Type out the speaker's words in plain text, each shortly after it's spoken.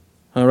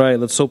All right,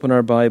 let's open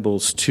our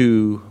Bibles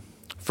to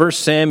 1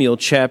 Samuel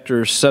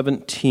chapter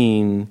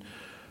 17.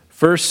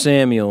 1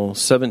 Samuel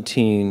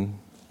 17.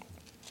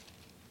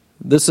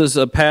 This is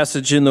a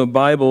passage in the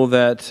Bible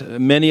that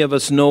many of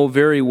us know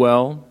very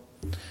well.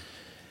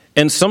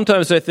 And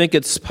sometimes I think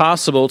it's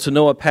possible to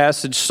know a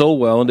passage so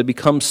well and to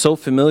become so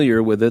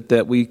familiar with it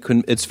that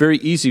it's very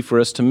easy for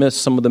us to miss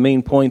some of the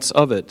main points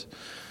of it.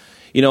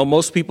 You know,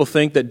 most people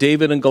think that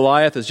David and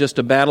Goliath is just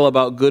a battle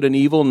about good and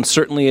evil, and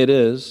certainly it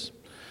is.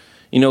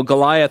 You know,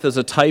 Goliath is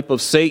a type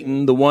of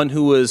Satan, the one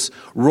who is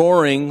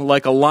roaring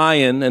like a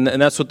lion,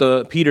 and that's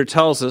what Peter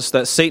tells us,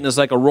 that Satan is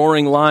like a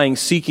roaring lion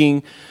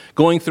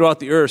going throughout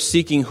the earth,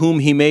 seeking whom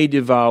he may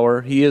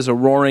devour. He is a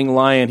roaring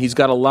lion. He's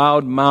got a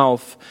loud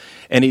mouth,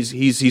 and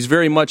he's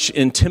very much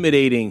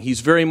intimidating. He's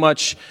very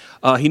much,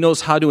 he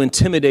knows how to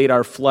intimidate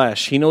our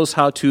flesh. He knows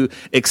how to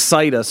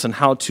excite us and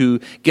how to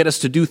get us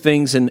to do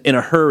things in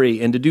a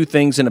hurry and to do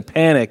things in a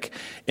panic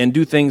and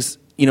do things,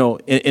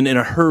 in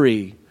a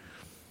hurry.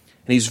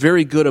 And he's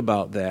very good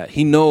about that.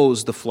 He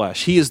knows the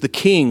flesh. He is the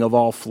king of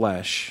all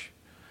flesh.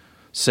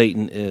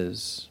 Satan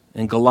is.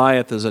 And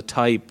Goliath is a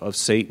type of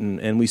Satan.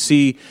 And we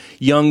see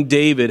young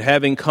David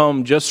having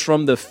come just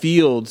from the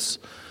fields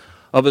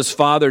of his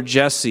father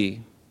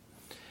Jesse.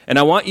 And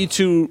I want you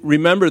to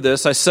remember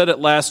this. I said it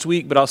last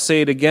week, but I'll say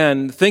it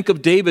again. Think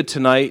of David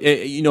tonight.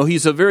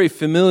 He's a very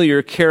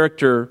familiar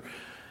character,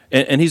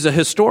 and he's a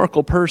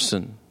historical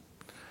person.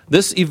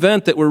 This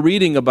event that we're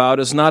reading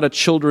about is not a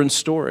children's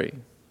story.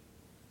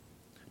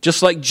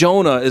 Just like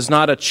Jonah is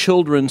not a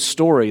children's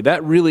story.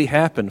 That really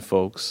happened,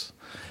 folks.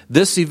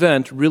 This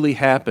event really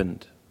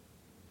happened.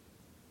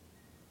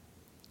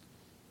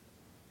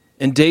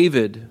 And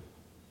David,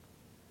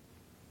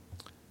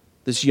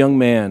 this young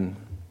man,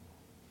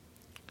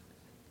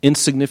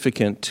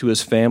 insignificant to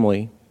his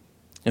family.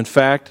 In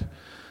fact,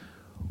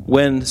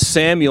 when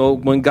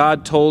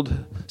God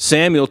told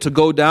Samuel to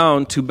go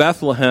down to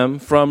Bethlehem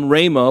from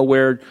Ramah,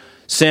 where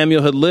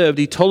Samuel had lived,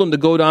 he told him to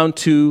go down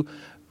to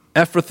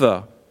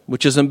Ephrathah,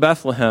 which is in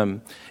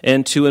Bethlehem,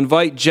 and to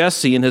invite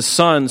Jesse and his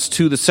sons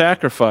to the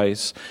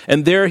sacrifice.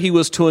 And there he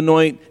was to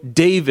anoint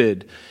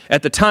David.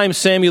 At the time,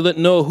 Samuel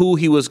didn't know who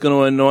he was going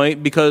to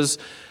anoint because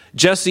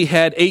Jesse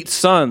had 8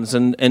 sons,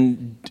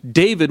 and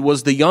David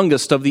was the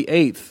youngest of the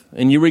 8th.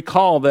 And you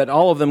recall that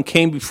all of them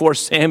came before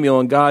Samuel,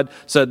 and God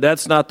said,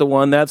 that's not the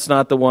one, that's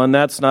not the one,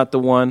 that's not the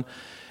one.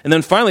 And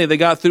then finally they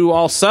got through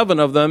all 7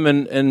 of them,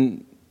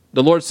 and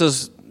the Lord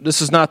says,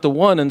 this is not the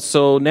one. And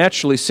so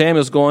naturally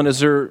Samuel's going,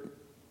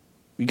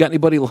 you got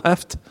anybody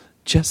left,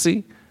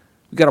 Jesse?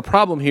 We got a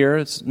problem here.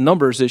 It's a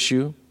numbers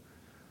issue.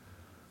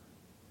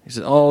 He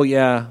said, oh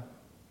yeah,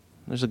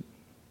 there's a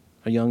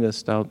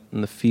youngest out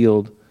in the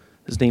field.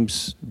 His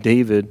name's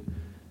David.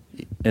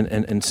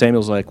 And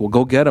Samuel's like, well,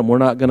 go get him. We're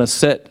not going to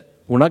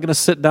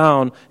sit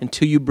down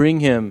until you bring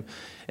him.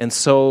 And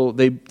so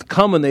they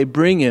come and they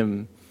bring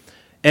him.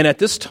 And at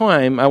this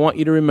time, I want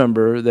you to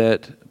remember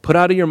that put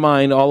out of your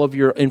mind all of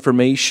your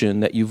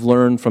information that you've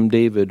learned from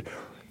David.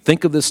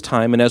 Think of this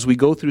time, and as we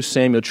go through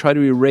Samuel, try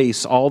to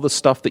erase all the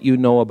stuff that you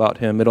know about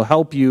him. It'll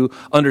help you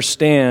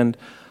understand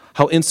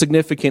how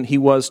insignificant he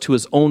was to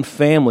his own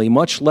family,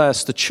 much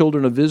less the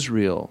children of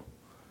Israel.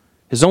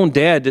 His own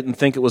dad didn't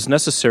think it was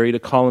necessary to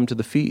call him to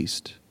the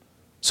feast.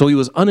 So he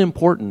was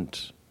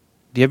unimportant.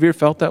 Have you ever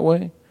felt that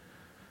way?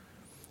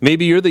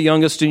 Maybe you're the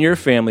youngest in your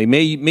family.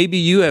 Maybe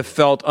you have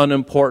felt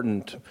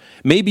unimportant.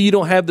 Maybe you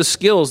don't have the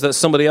skills that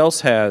somebody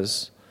else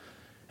has.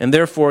 And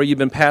therefore, you've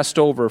been passed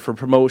over for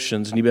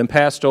promotions, and you've been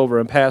passed over,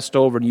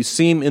 and you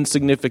seem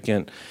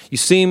insignificant. You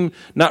seem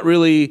not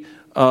really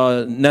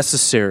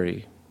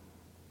necessary.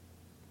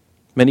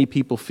 Many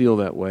people feel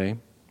that way.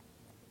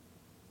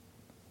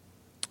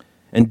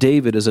 And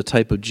David is a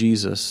type of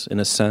Jesus, in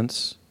a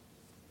sense.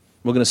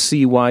 We're going to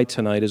see why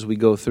tonight as we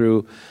go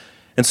through.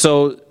 And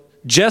so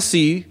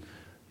Jesse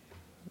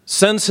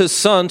sends his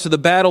son to the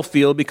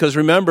battlefield because,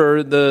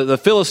 remember, the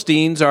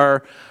Philistines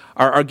are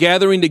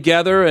gathering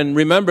together, and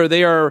remember,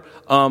 they are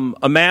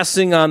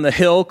amassing on the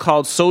hill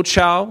called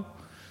Sochow,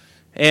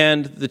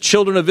 and the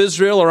children of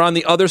Israel are on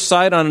the other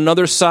side, on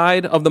another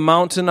side of the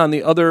mountain, on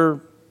the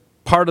other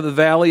part of the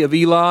valley of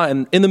Elah,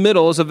 and in the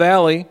middle is a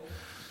valley.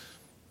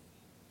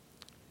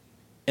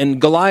 And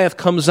Goliath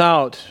comes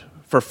out.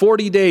 For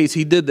 40 days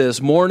he did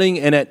this, morning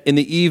and in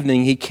the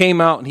evening. He came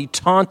out and he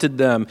taunted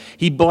them.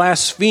 He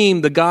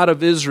blasphemed the God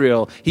of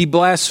Israel. He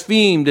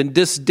blasphemed and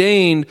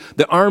disdained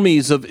the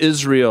armies of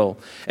Israel.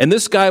 And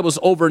this guy was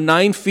over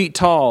 9 feet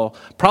tall,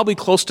 probably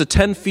close to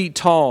 10 feet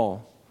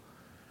tall.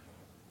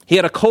 He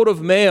had a coat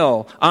of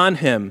mail on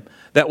him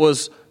that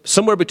was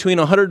somewhere between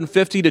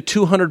 150 to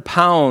 200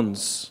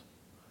 pounds.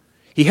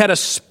 He had a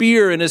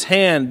spear in his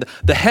hand.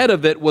 The head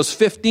of it was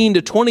 15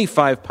 to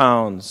 25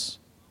 pounds.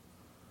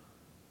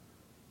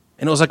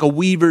 And it was like a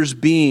weaver's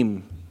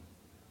beam.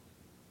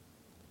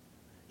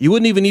 You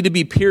wouldn't even need to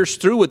be pierced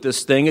through with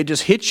this thing. It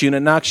just hits you and it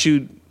knocks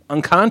you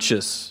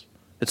unconscious.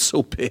 It's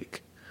so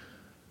big.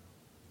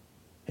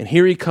 And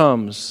here he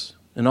comes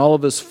in all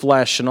of his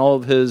flesh and all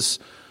of his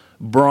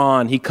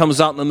brawn. He comes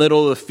out in the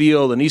middle of the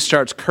field and he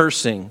starts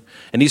cursing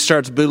and he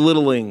starts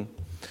belittling.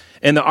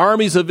 And the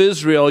armies of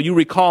Israel, you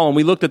recall, and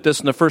we looked at this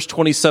in the first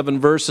 27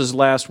 verses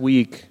last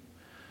week,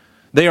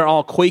 they are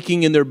all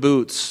quaking in their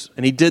boots.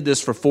 And he did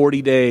this for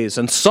 40 days.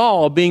 And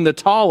Saul, being the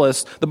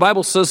tallest, the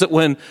Bible says that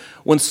when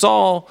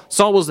Saul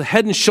was the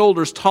head and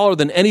shoulders taller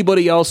than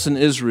anybody else in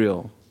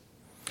Israel.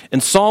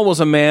 And Saul was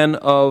a man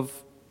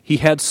he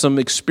had some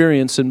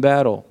experience in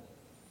battle.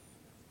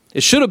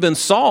 It should have been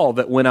Saul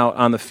that went out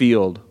on the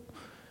field,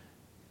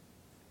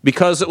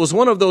 because it was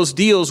one of those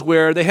deals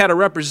where they had a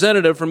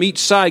representative from each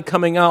side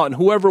coming out, and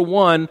whoever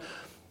won,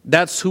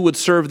 that's who would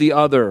serve the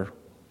other,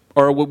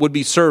 or would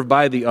be served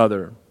by the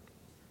other.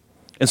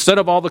 Instead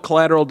of all the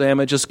collateral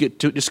damage, just get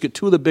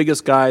two of the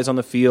biggest guys on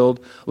the field,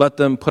 let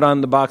them put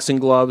on the boxing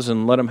gloves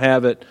and let them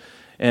have it,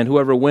 and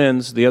whoever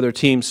wins, the other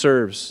team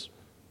serves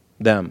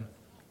them.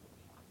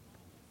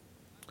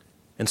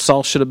 And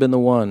Saul should have been the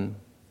one.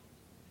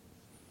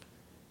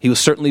 He was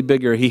certainly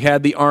bigger. He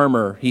had the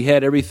armor. He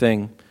had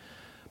everything.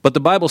 But the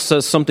Bible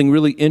says something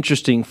really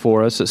interesting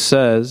for us. It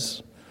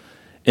says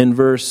in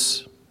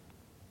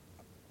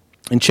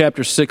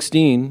chapter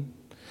 16,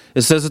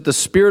 it says that the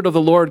Spirit of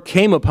the Lord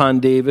came upon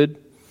David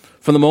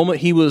from the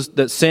moment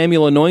that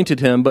Samuel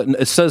anointed him. But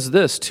it says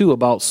this too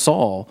about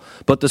Saul.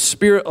 But the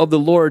Spirit of the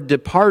Lord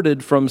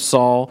departed from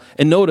Saul.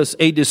 And notice,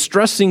 a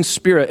distressing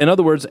spirit, in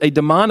other words, a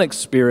demonic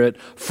spirit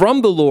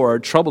from the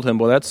Lord troubled him.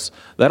 Well,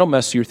 that'll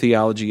mess your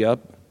theology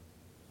up.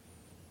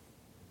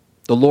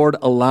 The Lord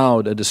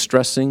allowed a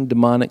distressing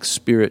demonic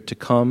spirit to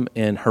come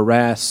and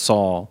harass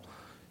Saul,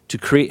 to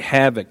create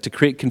havoc, to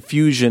create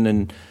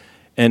confusion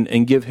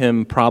and give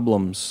him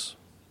problems.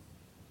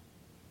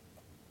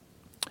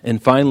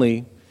 And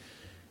finally,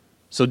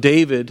 so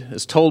David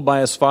is told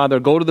by his father,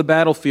 go to the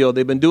battlefield.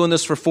 They've been doing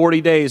this for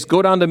 40 days.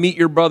 Go down to meet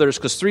your brothers,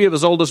 because 3 of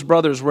his oldest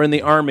brothers were in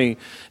the army.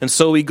 And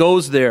so he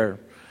goes there.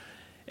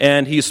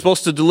 And he's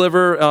supposed to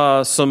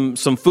deliver some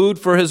food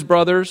for his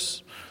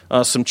brothers.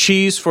 Some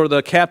cheese for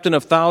the captain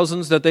of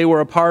thousands that they were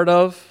a part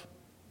of.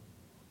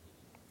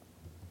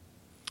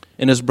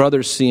 And his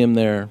brothers see him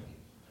there.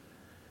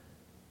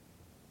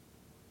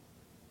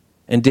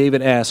 And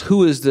David asks,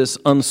 who is this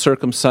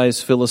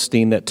uncircumcised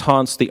Philistine that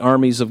taunts the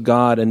armies of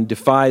God and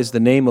defies the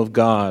name of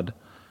God?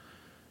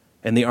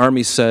 And the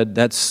army said,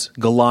 that's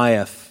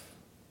Goliath.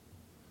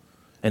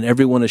 And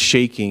everyone is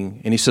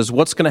shaking. And he says,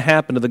 what's going to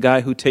happen to the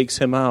guy who takes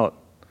him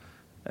out?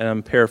 And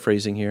I'm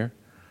paraphrasing here.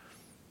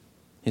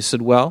 He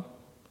said, well,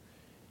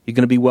 you're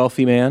going to be a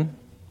wealthy man.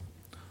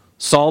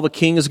 Saul the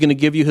king is going to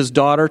give you his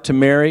daughter to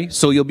marry,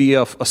 so you'll be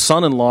a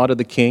son-in-law to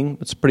the king.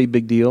 That's a pretty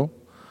big deal.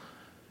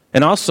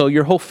 And also,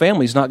 your whole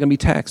family's not going to be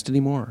taxed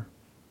anymore.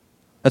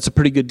 That's a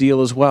pretty good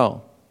deal as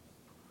well.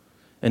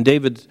 And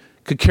David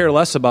could care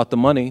less about the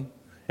money.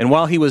 And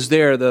while he was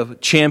there, the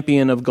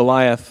champion of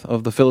Goliath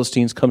of the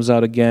Philistines comes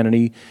out again,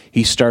 and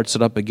he starts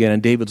it up again.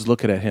 And David's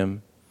looking at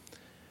him.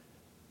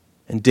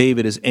 And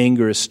David, his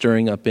anger is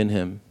stirring up in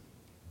him.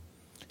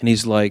 And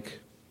he's like,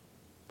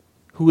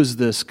 who is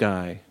this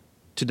guy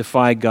to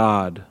defy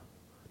God?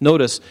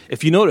 Notice,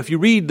 if you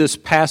read this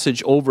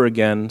passage over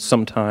again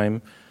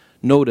sometime,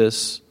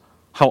 notice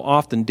how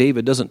often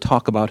David doesn't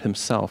talk about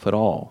himself at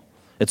all.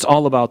 It's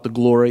all about the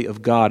glory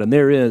of God, and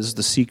there is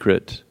the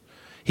secret.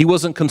 He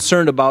wasn't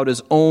concerned about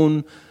his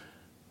own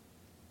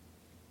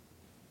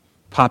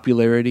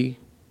popularity.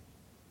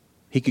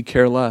 He could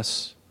care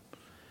less.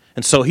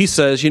 And so he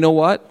says, you know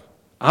what?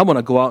 I want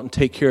to go out and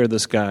take care of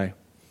this guy.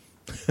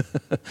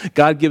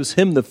 God gives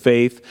him the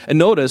faith. And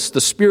notice,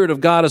 the Spirit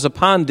of God is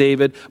upon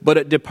David, but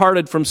it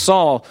departed from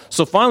Saul.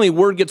 So finally,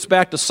 word gets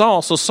back to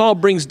Saul. So Saul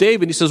brings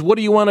David. He says, what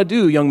do you want to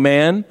do, young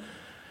man?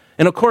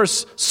 And of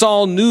course,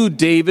 Saul knew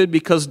David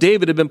because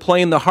David had been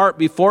playing the harp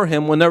before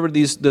him whenever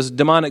this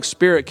demonic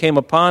spirit came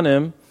upon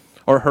him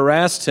or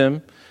harassed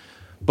him.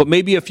 But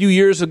maybe a few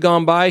years had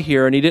gone by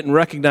here and he didn't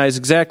recognize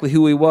exactly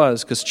who he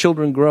was, because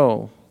children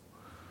grow,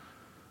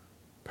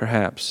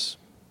 perhaps.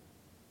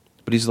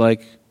 But he's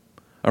like,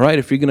 all right,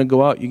 if you're going to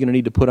go out, you're going to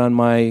need to put on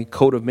my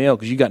coat of mail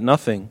because you got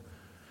nothing.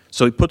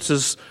 So he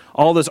puts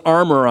all this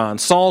armor on,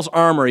 Saul's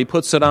armor, he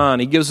puts it on.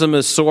 He gives him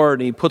his sword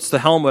and he puts the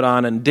helmet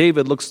on. And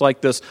David looks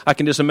like this. I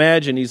can just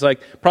imagine he's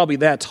like probably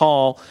that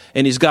tall.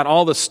 And he's got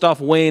all this stuff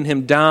weighing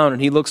him down.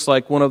 And he looks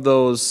like one of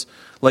those,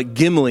 like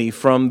Gimli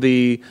from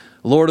the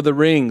Lord of the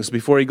Rings.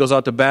 Before he goes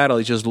out to battle,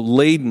 he's just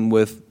laden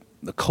with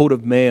the coat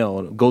of mail.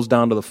 And it goes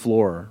down to the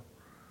floor.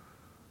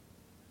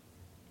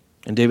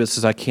 And David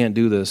says, I can't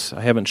do this.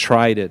 I haven't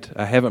tried it.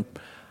 I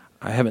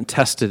haven't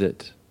tested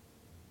it.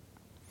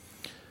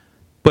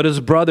 But his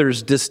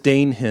brothers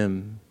disdain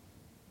him.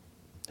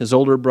 His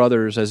older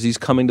brothers, as he's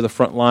coming to the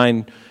front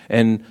line,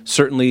 and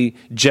certainly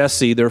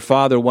Jesse, their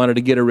father, wanted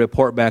to get a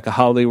report back of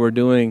how they were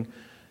doing.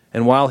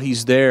 And while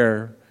he's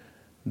there,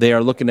 they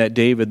are looking at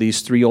David,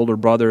 these 3 older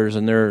brothers,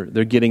 and they're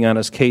getting on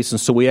his case. And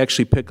so we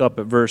actually pick up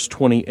at verse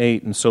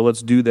 28. And so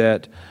let's do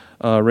that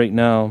right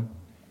now.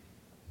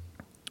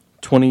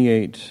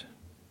 28.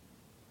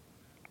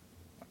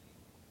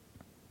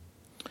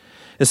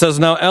 It says,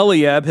 now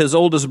Eliab, his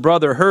oldest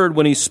brother, heard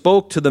when he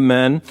spoke to the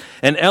men,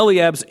 and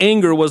Eliab's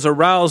anger was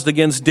aroused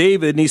against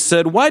David, and he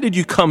said, why did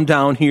you come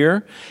down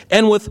here?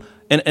 And with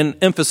an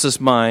emphasis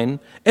mine,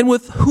 and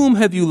with whom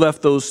have you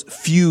left those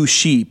few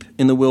sheep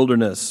in the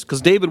wilderness?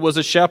 Because David was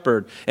a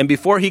shepherd, and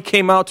before he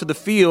came out to the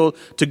field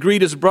to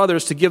greet his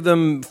brothers, to give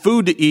them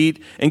food to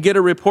eat, and get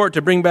a report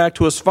to bring back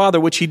to his father,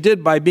 which he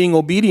did by being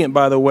obedient,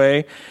 by the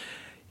way,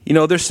 you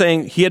know, they're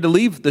saying he had to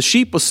leave the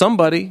sheep with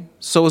somebody,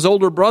 so his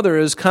older brother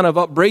is kind of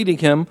upbraiding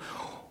him.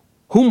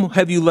 Whom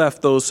have you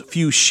left those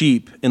few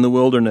sheep in the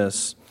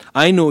wilderness?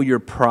 I know your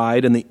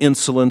pride and the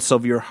insolence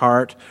of your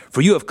heart,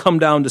 for you have come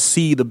down to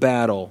see the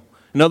battle.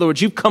 In other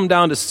words, you've come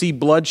down to see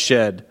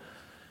bloodshed.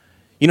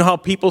 You know how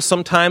people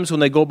sometimes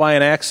when they go by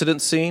an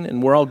accident scene,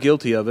 and we're all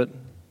guilty of it,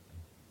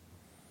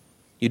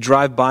 you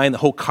drive by and the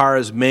whole car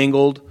is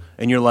mangled,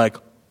 and you're like,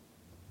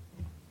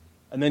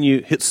 and then you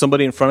hit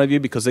somebody in front of you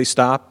because they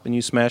stop and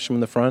you smash them in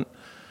the front.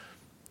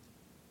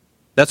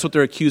 That's what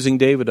they're accusing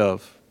David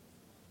of.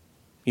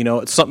 You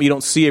know, it's something you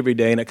don't see every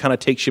day, and it kind of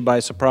takes you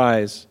by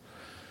surprise.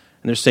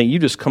 And they're saying, you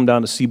just come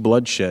down to see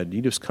bloodshed.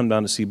 You just come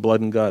down to see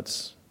blood and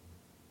guts.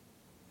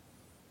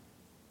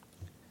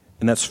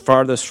 And that's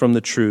farthest from the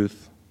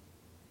truth.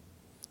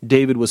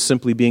 David was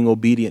simply being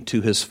obedient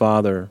to his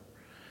father.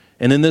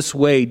 And in this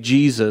way,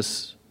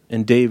 Jesus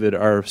and David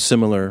are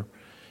similar.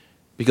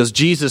 Because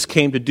Jesus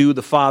came to do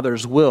the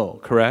Father's will,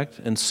 correct?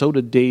 And so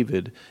did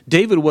David.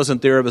 David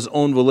wasn't there of his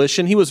own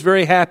volition. He was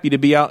very happy to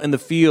be out in the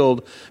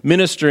field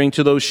ministering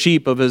to those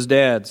sheep of his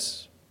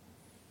dad's.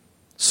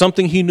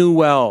 Something he knew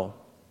well.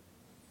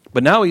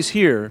 But now he's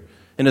here,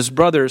 and his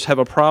brothers have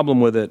a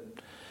problem with it.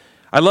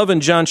 I love in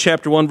John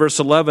chapter 1, verse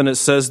 11, it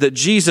says that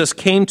Jesus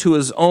came to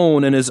his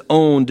own, and his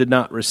own did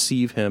not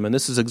receive him. And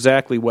this is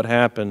exactly what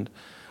happened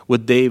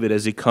with David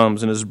as he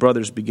comes, and his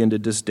brothers begin to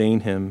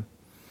disdain him.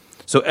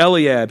 So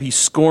Eliab, he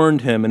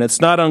scorned him, and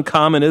it's not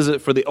uncommon, is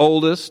it, for the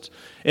oldest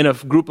in a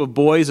group of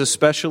boys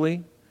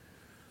especially?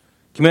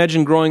 Can you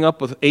imagine growing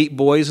up with 8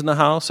 boys in the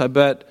house? I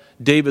bet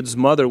David's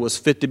mother was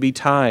fit to be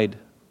tied.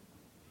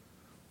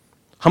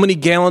 How many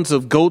gallons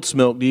of goat's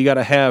milk do you got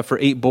to have for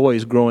 8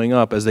 boys growing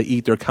up as they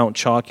eat their Count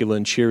Chocula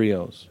and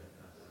Cheerios?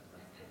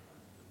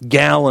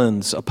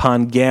 Gallons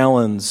upon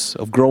gallons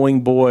of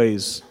growing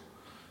boys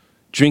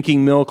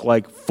drinking milk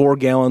like 4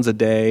 gallons a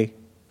day,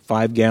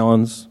 5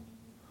 gallons.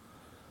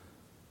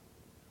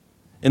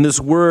 In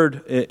this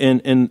word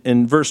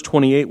in verse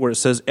 28 where it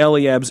says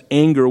Eliab's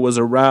anger was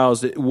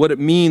aroused, what it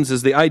means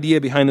is the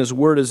idea behind this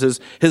word is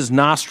his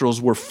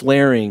nostrils were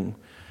flaring.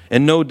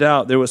 And no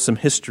doubt there was some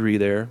history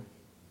there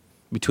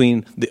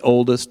between the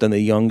oldest and the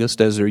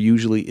youngest, as there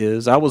usually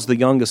is. I was the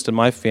youngest in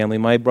my family.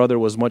 My brother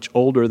was much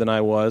older than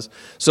I was,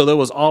 so there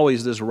was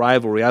always this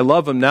rivalry. I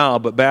love him now,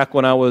 but back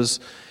when I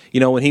was,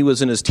 when he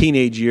was in his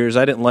teenage years,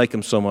 I didn't like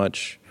him so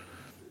much.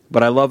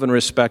 But I love and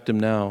respect him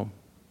now.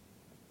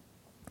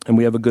 And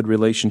we have a good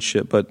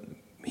relationship, but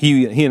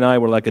he and I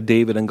were like a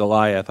David and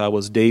Goliath. I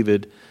was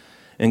David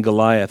and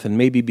Goliath, and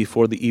maybe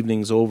before the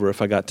evening's over,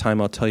 if I got time,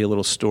 I'll tell you a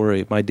little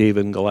story of my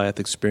David and Goliath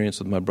experience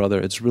with my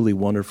brother. It's really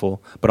wonderful,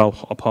 but I'll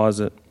pause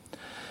it.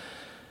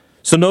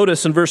 So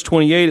notice in verse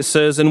 28 it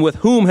says, and with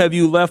whom have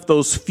you left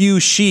those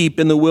few sheep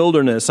in the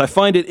wilderness? I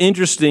find it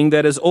interesting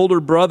that his older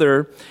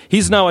brother,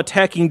 he's now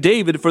attacking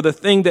David for the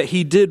thing that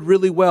he did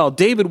really well.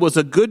 David was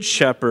a good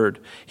shepherd.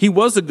 He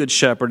was a good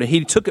shepherd, and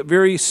he took it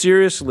very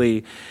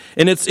seriously.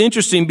 And it's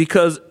interesting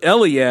because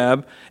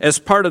Eliab, as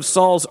part of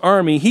Saul's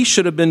army, he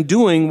should have been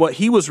doing what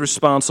he was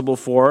responsible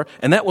for,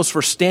 and that was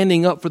for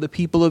standing up for the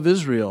people of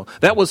Israel.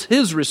 That was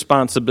his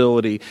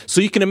responsibility. So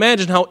you can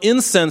imagine how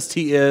incensed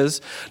he is,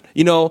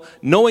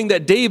 knowing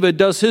that David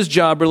does his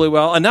job really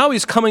well, and now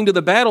he's coming to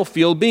the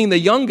battlefield being the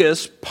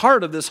youngest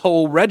part of this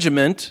whole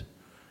regiment,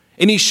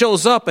 and he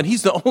shows up, and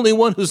he's the only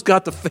one who's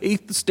got the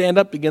faith to stand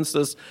up against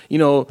this,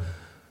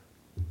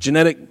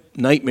 genetic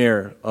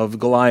nightmare of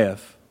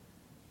Goliath.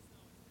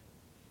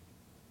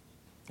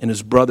 And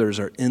his brothers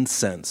are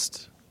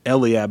incensed.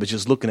 Eliab is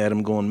just looking at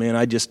him going, man,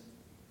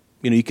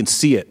 you can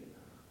see it.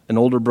 An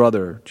older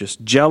brother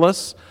just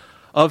jealous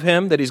of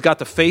him, that he's got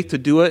the faith to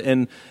do it,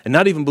 and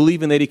not even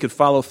believing that he could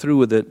follow through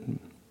with it.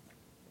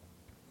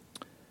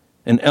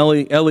 And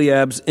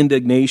Eliab's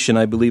indignation,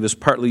 I believe, is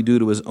partly due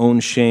to his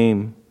own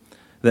shame,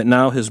 that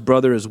now his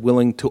brother is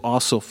willing to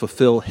also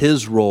fulfill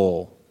his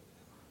role.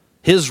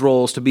 His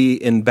role is to be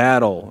in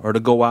battle or to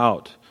go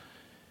out.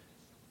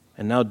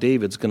 And now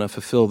David's going to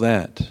fulfill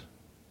that.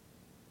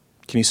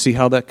 Can you see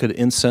how that could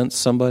incense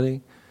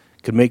somebody?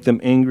 Could make them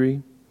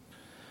angry?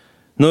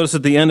 Notice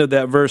at the end of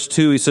that verse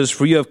 2, he says,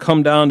 for you have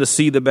come down to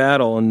see the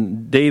battle.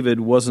 And David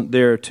wasn't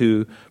there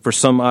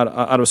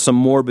out of some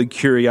morbid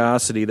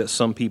curiosity that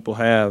some people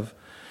have.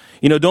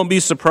 Don't be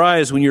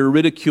surprised when you're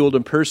ridiculed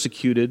and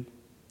persecuted,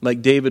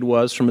 like David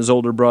was from his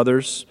older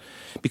brothers,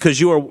 because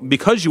you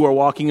are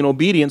walking in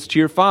obedience to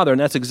your father,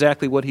 and that's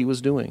exactly what he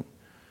was doing.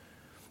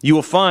 You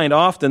will find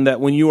often that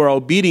when you are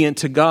obedient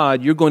to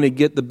God, you're going to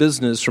get the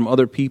business from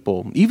other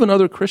people, even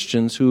other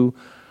Christians who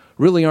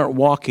really aren't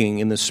walking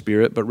in the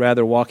Spirit, but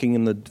rather walking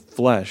in the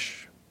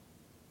flesh.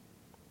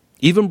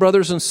 Even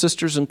brothers and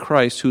sisters in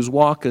Christ whose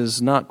walk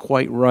is not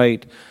quite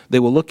right, they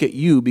will look at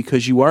you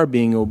because you are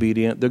being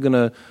obedient. They're going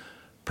to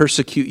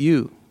persecute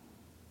you.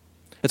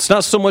 It's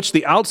not so much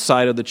the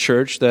outside of the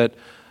church that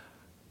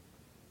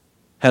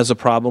has a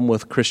problem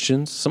with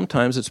Christians.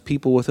 Sometimes it's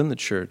people within the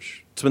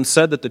church. It's been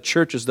said that the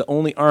church is the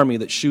only army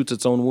that shoots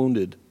its own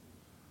wounded.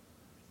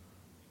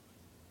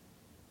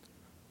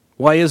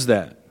 Why is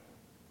that?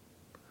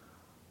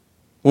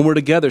 When we're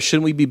together,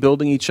 shouldn't we be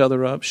building each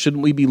other up?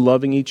 Shouldn't we be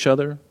loving each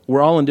other?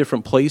 We're all in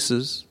different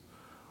places.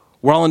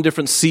 We're all in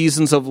different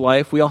seasons of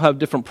life. We all have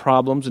different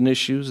problems and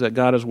issues that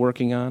God is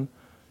working on.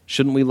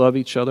 Shouldn't we love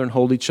each other and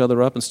hold each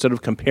other up instead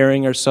of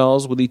comparing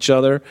ourselves with each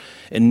other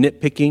and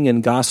nitpicking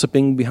and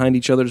gossiping behind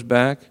each other's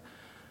back?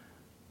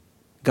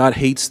 God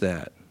hates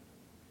that.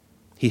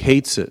 He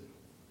hates it.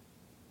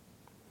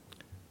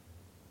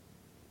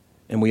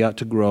 And we ought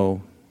to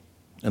grow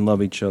and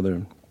love each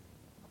other.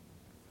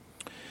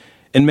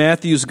 In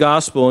Matthew's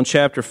Gospel, in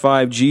chapter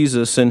 5,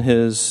 Jesus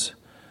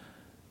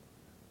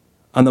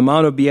on the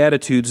Mount of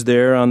Beatitudes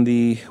there on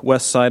the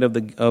west side of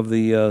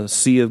the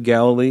Sea of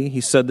Galilee,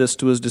 he said this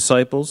to his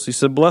disciples. He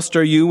said, "Blessed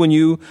are you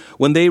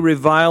when they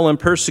revile and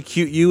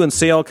persecute you and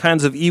say all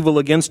kinds of evil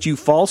against you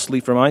falsely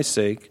for my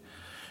sake.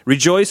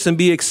 Rejoice and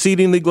be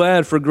exceedingly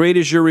glad, for great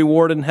is your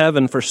reward in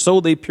heaven, for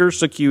so they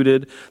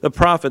persecuted the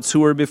prophets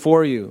who were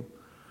before you."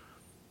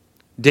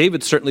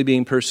 David's certainly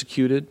being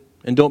persecuted.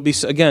 And don't be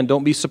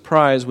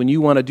surprised when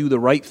you want to do the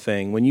right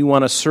thing, when you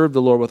want to serve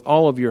the Lord with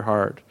all of your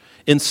heart,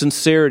 in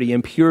sincerity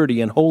and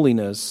purity and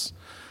holiness,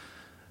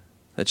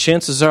 that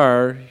chances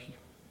are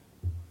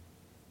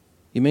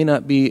you may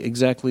not be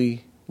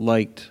exactly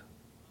liked.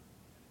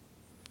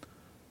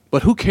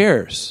 But who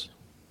cares?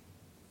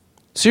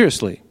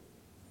 Seriously,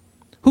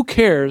 who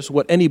cares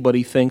what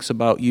anybody thinks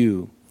about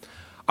you?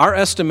 Our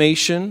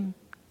estimation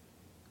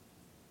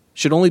we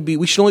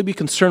should only be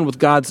concerned with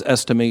God's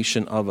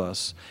estimation of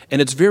us.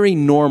 And it's very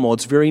normal,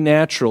 it's very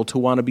natural to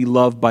want to be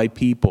loved by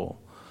people.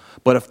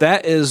 But if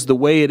that is the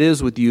way it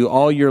is with you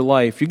all your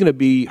life, you're going to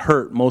be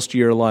hurt most of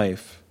your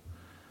life.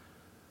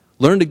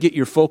 Learn to get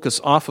your focus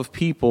off of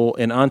people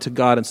and onto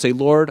God and say,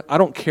 "Lord, I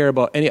don't care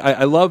about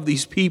I love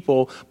these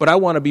people, but I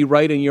want to be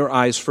right in your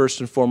eyes first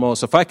and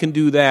foremost. If I can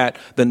do that,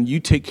 then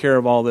you take care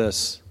of all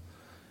this."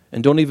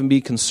 And don't even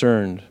be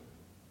concerned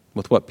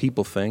with what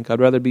people think. I'd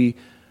rather be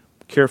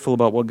careful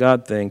about what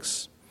God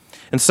thinks.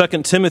 In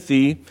 2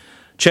 Timothy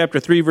chapter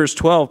 3, verse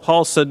 12,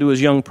 Paul said to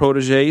his young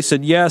protege, he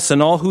said, "Yes,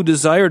 and all who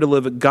desire to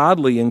live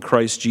godly in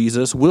Christ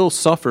Jesus will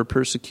suffer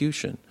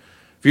persecution."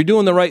 If you're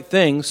doing the right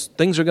things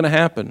are going to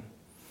happen.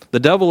 The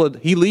devil,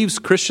 he leaves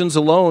Christians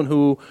alone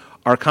who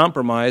are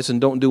compromised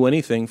and don't do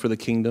anything for the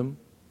kingdom.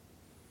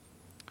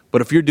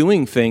 But if you're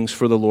doing things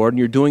for the Lord and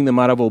you're doing them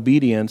out of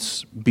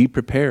obedience, be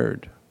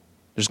prepared.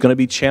 There's going to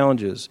be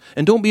challenges.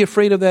 And don't be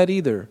afraid of that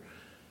either.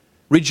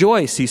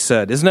 Rejoice, he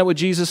said. Isn't that what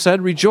Jesus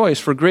said? Rejoice,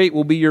 for great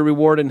will be your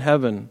reward in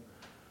heaven.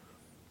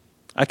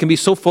 I can be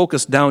so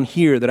focused down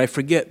here that I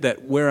forget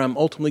that where I'm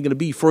ultimately going to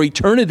be for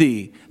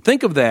eternity.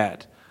 Think of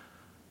that.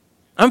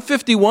 I'm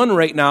 51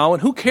 right now,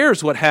 and who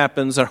cares what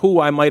happens or who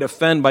I might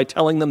offend by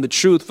telling them the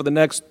truth for the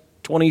next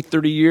 20,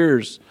 30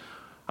 years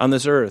on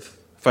this earth,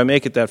 if I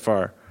make it that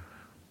far.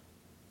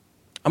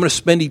 I'm going to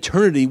spend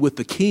eternity with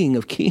the King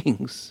of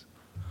Kings.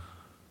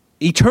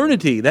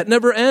 Eternity, that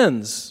never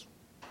ends.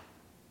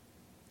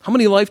 How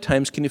many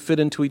lifetimes can you fit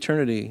into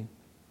eternity?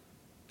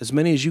 As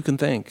many as you can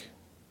think.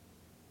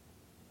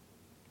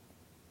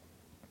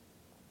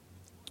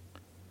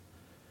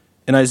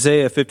 In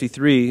Isaiah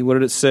 53, what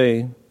did it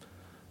say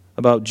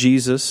about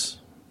Jesus?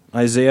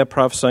 Isaiah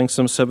prophesying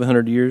some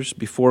 700 years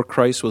before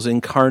Christ was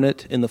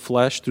incarnate in the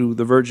flesh through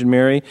the Virgin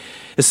Mary.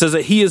 It says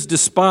that he is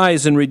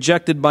despised and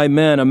rejected by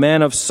men, a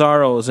man of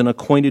sorrows and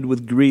acquainted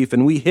with grief,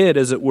 and we hid,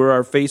 as it were,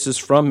 our faces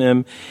from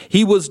him.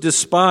 He was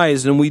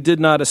despised, and we did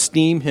not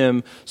esteem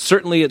him.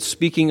 Certainly it's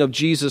speaking of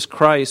Jesus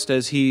Christ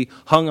as he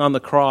hung on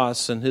the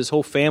cross, and his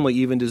whole family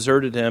even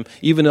deserted him,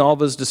 even all of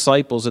his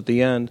disciples at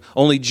the end.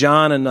 Only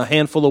John and a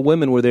handful of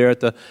women were there at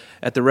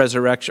the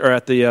resurrection or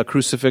at the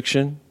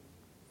crucifixion.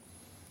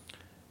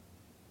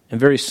 And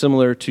very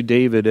similar to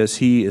David as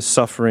he is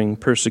suffering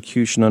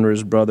persecution under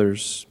his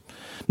brothers.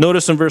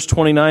 Notice in verse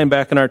 29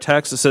 back in our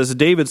text, it says,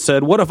 David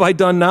said, "What have I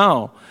done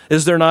now?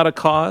 Is there not a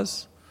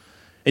cause?"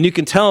 And you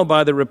can tell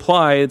by the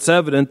reply, it's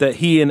evident that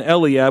he and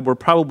Eliab were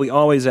probably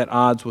always at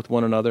odds with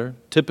one another.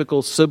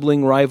 Typical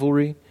sibling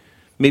rivalry.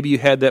 Maybe you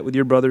had that with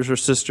your brothers or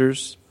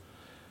sisters.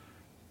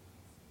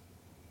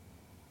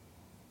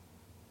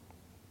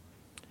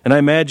 And I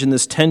imagine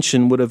this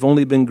tension would have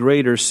only been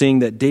greater seeing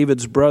that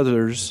David's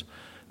brothers,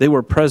 they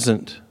were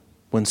present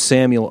when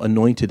Samuel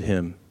anointed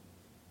him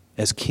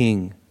as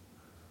king.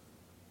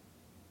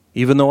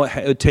 Even though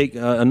it would take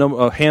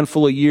a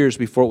handful of years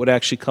before it would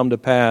actually come to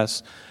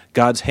pass,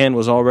 God's hand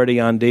was already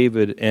on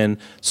David, and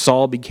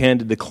Saul began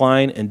to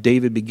decline, and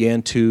David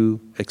began to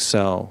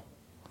excel.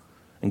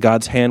 And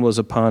God's hand was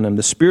upon him.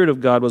 The Spirit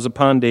of God was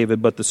upon David,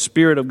 but the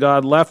Spirit of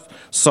God left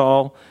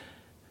Saul,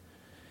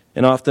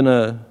 and often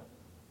a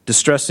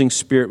distressing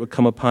spirit would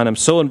come upon him.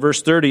 So in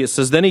verse 30 it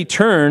says, then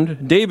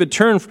David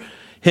turned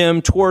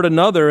him toward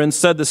another and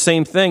said the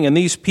same thing. And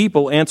these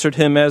people answered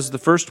him as the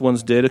first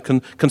ones did,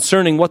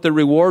 concerning what the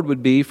reward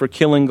would be for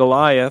killing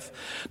Goliath.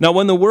 Now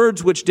when the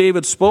words which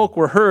David spoke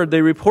were heard,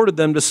 they reported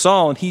them to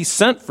Saul, and he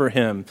sent for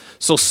him.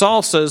 So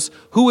Saul says,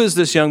 who is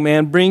this young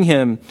man? Bring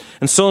him.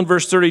 And so in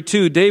verse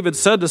 32, David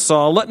said to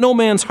Saul, let no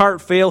man's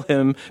heart fail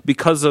him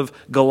because of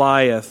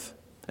Goliath.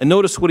 And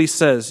notice what he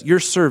says, your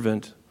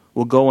servant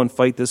will go and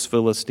fight this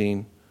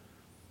Philistine.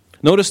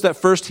 Notice that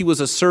first he was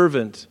a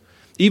servant.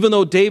 Even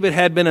though David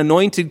had been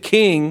anointed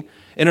king,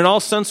 and in all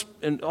sense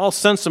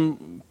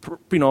and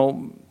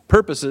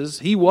purposes,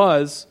 he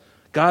was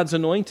God's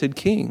anointed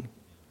king.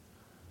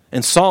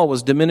 And Saul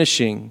was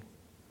diminishing.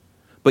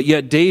 But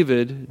yet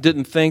David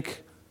didn't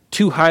think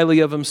too highly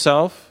of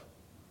himself.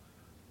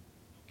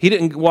 He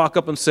didn't walk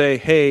up and say,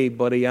 hey,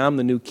 buddy, I'm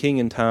the new king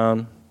in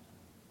town.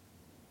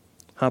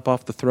 Hop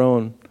off the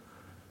throne.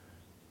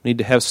 Need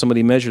to have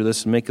somebody measure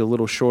this and make it a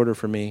little shorter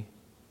for me.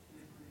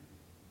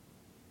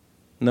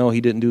 No,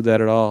 he didn't do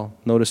that at all.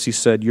 Notice he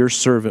said, your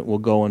servant will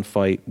go and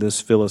fight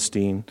this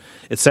Philistine.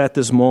 It's at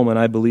this moment,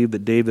 I believe,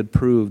 that David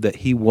proved that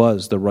he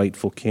was the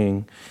rightful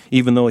king.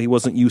 Even though he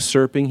wasn't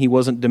usurping, he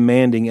wasn't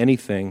demanding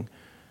anything.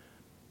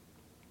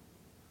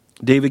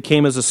 David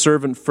came as a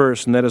servant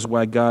first, and that is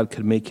why God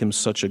could make him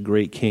such a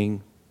great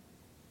king.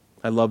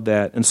 I love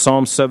that. And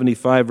Psalm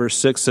 75, verse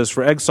 6 says,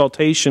 for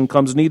exaltation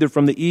comes neither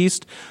from the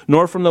east,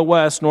 nor from the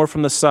west, nor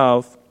from the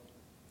south,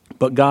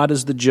 but God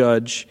is the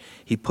judge.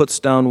 He puts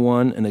down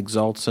one and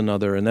exalts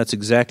another. And that's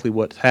exactly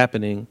what's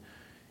happening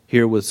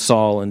here with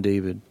Saul and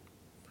David.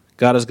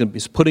 God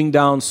is putting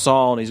down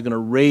Saul, and he's going to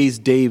raise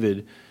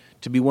David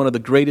to be one of the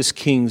greatest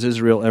kings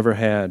Israel ever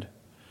had.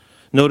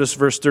 Notice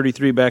verse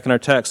 33 back in our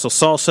text. So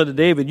Saul said to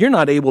David, you're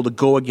not able to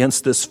go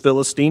against this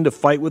Philistine to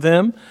fight with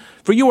him,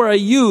 for you are a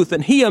youth,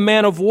 and he a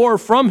man of war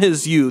from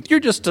his youth. You're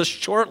just a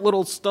short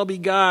little stubby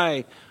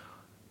guy.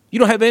 You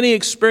don't have any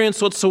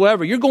experience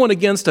whatsoever. You're going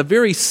against a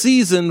very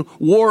seasoned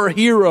war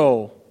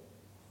hero.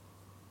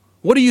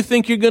 What do you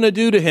think you're going to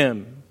do to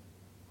him?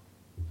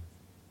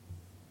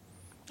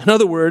 In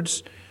other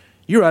words,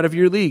 you're out of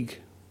your league.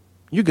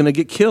 You're going to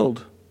get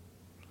killed.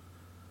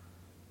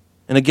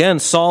 And again,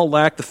 Saul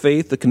lacked the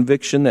faith, the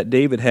conviction that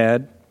David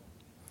had.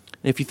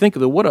 And if you think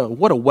of it, what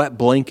a wet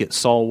blanket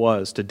Saul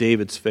was to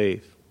David's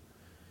faith.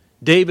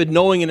 David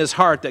knowing in his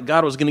heart that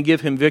God was going to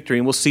give him victory,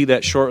 and we'll see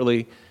that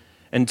shortly.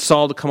 And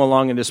Saul to come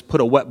along and just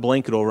put a wet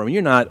blanket over him.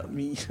 You're not, are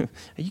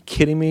you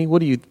kidding me? What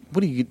do you,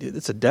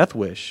 it's a death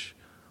wish.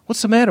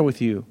 What's the matter with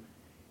you?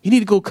 You need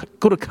to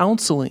go to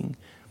counseling.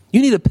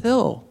 You need a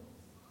pill.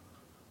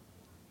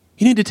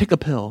 You need to take a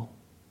pill.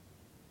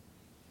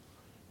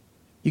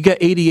 You got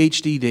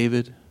ADHD,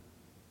 David.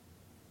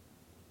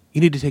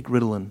 You need to take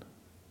Ritalin.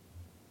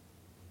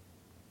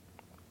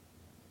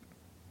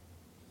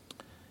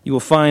 You will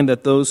find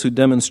that those who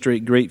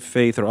demonstrate great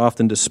faith are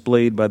often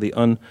despised by the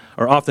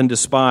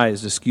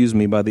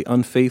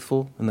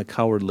unfaithful and the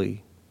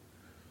cowardly.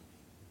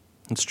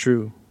 It's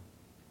true.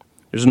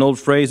 There's an old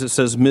phrase that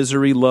says,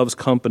 misery loves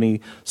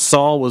company.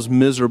 Saul was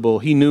miserable.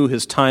 He knew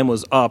his time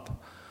was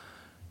up.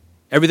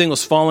 Everything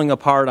was falling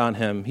apart on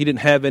him. He didn't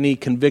have any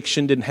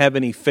conviction, didn't have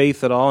any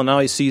faith at all. And now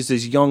he sees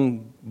this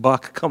young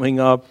buck coming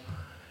up.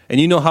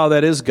 And you know how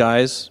that is,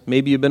 guys.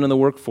 Maybe you've been in the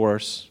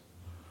workforce.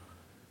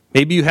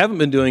 Maybe you haven't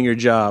been doing your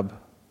job,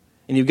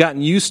 and you've gotten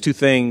used to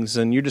things,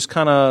 and you're just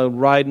kind of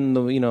riding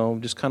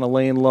just kind of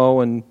laying low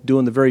and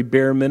doing the very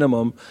bare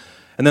minimum.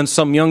 And then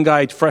some young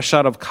guy fresh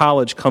out of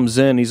college comes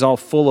in. He's all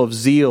full of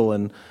zeal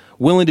and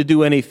willing to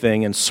do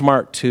anything, and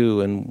smart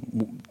too.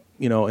 And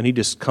he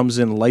just comes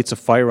in and lights a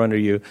fire under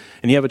you.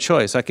 And you have a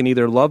choice. I can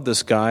either love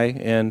this guy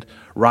and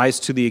rise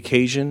to the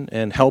occasion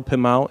and help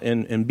him out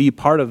and be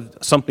part of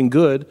something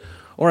good,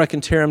 or I can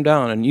tear him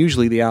down. And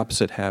usually the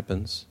opposite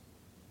happens.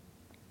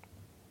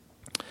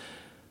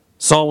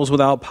 Saul was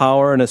without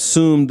power and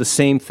assumed the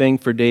same thing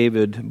for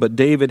David, but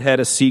David had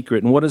a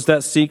secret. And what is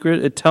that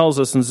secret? It tells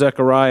us in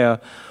Zechariah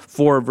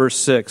 4, verse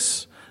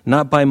 6,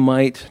 not by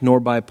might nor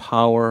by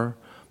power,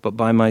 but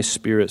by my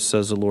Spirit,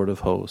 says the Lord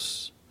of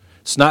hosts.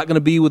 It's not going to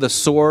be with a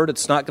sword.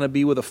 It's not going to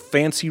be with a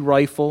fancy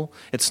rifle.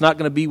 It's not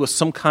going to be with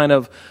some kind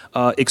of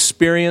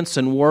experience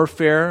in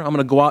warfare. I'm going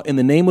to go out in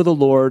the name of the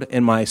Lord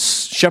and my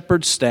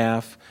shepherd's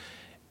staff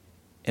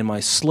and my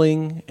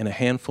sling and a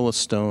handful of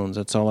stones.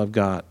 That's all I've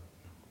got.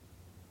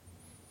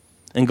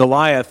 And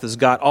Goliath has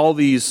got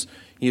he's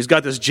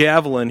got this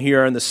javelin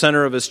here in the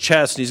center of his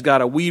chest, and he's got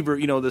a weaver,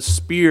 this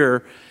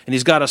spear, and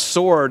he's got a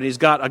sword, and he's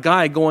got a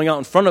guy going out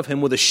in front of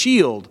him with a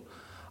shield.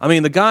 I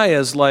mean, the guy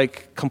is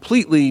like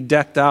completely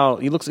decked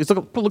out. He looks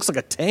like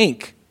a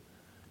tank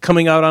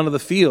coming out onto the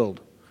field.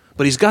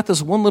 But he's got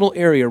this one little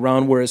area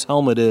around where his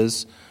helmet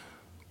is.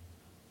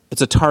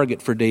 It's a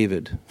target for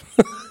David.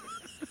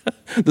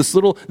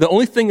 The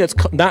only thing that's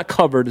not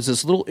covered is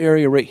this little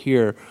area right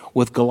here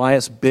with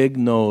Goliath's big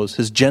nose,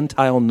 his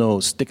Gentile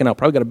nose sticking out.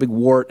 Probably got a big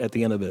wart at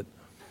the end of it.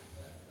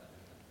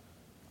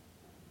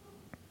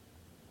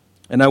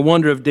 And I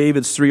wonder if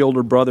David's three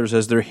older brothers,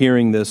 as they're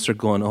hearing this, are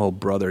going, "Oh,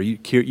 brother, you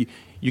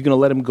You're going to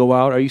let him go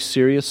out? Are you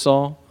serious,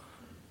 Saul?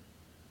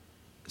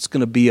 It's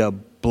going to be a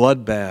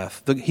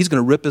bloodbath. He's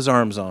going to rip his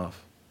arms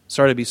off.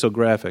 Sorry to be so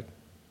graphic.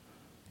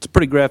 It's a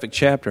pretty graphic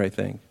chapter, I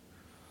think.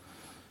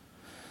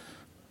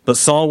 But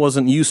Saul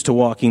wasn't used to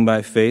walking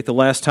by faith. The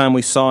last time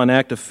we saw an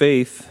act of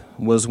faith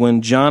was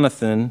when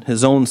Jonathan,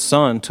 his own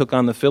son, took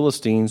on the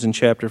Philistines in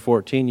chapter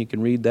 14. You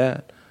can read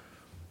that.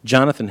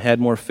 Jonathan had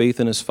more faith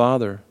in his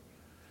father.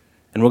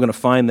 And we're going to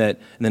find that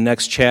in the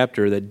next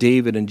chapter that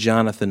David and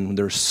Jonathan,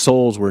 their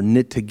souls were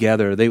knit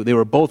together. They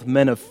were both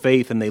men of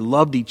faith and they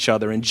loved each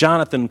other. And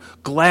Jonathan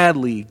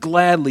gladly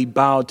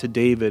bowed to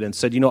David and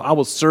said, I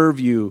will serve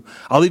you.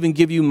 I'll even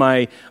give you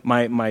my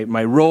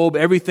robe,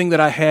 everything that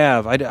I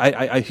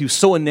have. He was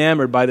so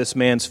enamored by this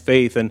man's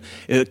faith. And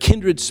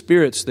kindred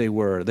spirits they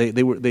were.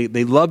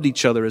 They loved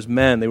each other as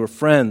men. They were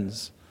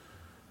friends.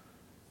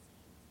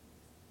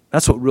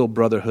 That's what real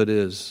brotherhood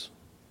is,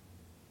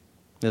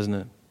 isn't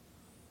it?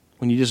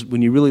 When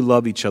you really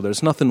love each other,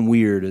 it's nothing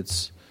weird.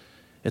 It's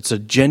a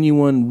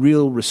genuine,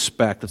 real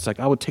respect. It's like,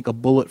 I would take a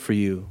bullet for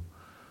you.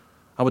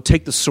 I would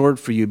take the sword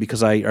for you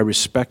because I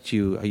respect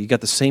you. You got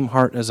the same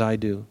heart as I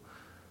do.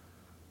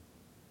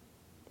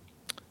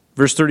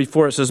 Verse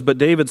 34, it says, but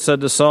David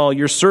said to Saul,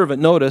 your servant,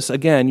 notice,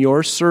 again,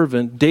 your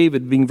servant,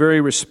 David, being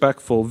very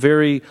respectful,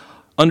 very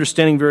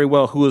understanding very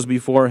well who was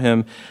before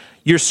him,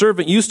 your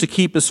servant used to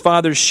keep his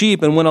father's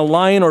sheep, and when a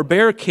lion or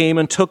bear came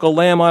and took a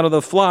lamb out of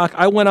the flock,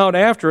 I went out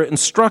after it and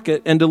struck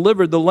it and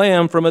delivered the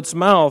lamb from its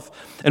mouth.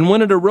 And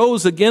when it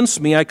arose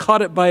against me, I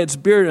caught it by its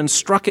beard and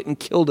struck it and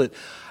killed it.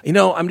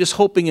 I'm just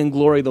hoping in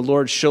glory the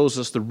Lord shows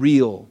us the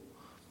real.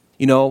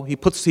 He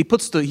puts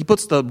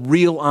the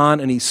reel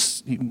on and he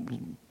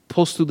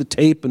pulls through the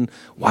tape and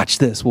watch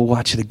this. We'll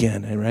watch it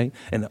again, right?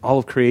 And all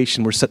of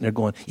creation, we're sitting there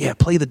going, yeah,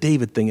 play the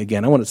David thing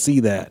again. I want to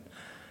see that.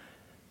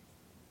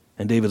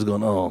 And David's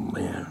going, oh,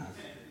 man.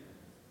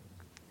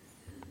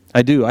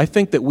 I do. I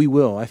think that we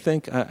will.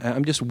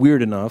 I'm just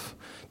weird enough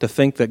to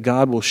think that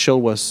God will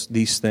show us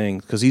these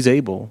things because he's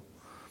able.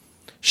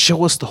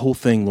 Show us the whole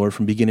thing, Lord,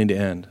 from beginning to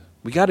end.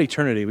 We got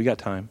eternity. We got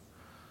time.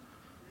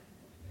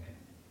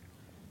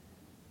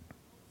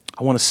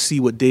 I want to see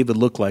what David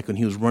looked like when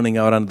he was running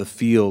out onto the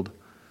field.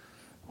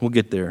 We'll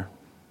get there.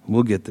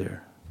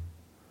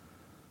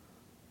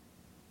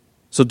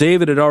 So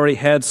David had already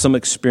had some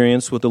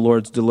experience with the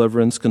Lord's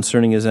deliverance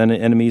concerning his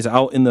enemies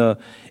out in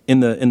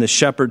the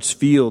shepherd's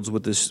fields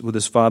with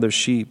his father's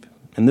sheep.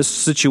 And this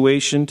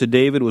situation to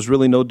David was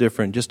really no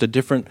different, just a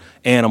different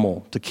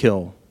animal to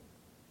kill.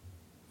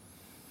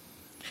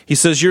 He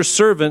says, your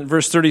servant,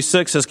 verse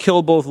 36, has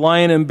killed both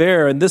lion and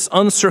bear, and this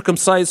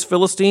uncircumcised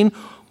Philistine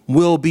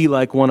will be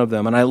like one of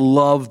them. And I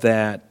love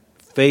that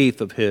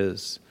faith of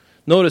his.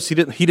 Notice he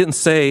didn't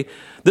say,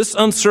 this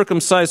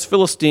uncircumcised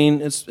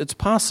Philistine, it's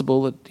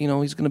possible that,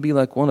 he's going to be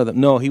like one of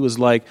them. No, he was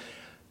like,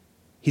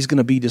 he's going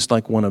to be just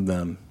like one of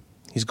them.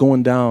 He's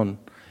going down.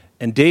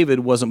 And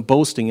David wasn't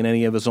boasting in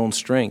any of his own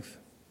strength.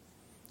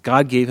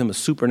 God gave him a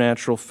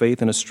supernatural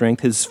faith and a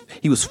strength.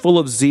 He was full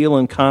of zeal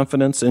and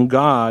confidence in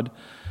God.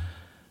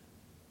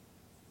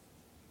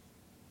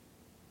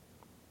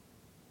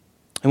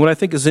 And what I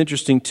think is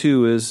interesting,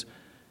 too, is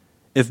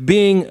if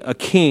being a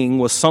king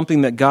was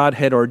something that God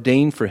had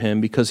ordained for him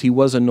because he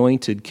was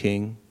anointed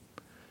king,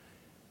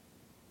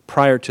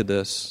 prior to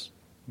this,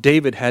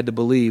 David had to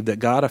believe that,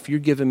 God, if you're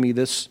giving me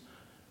this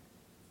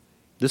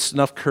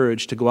enough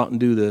courage to go out and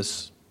do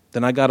this,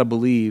 then I got to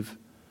believe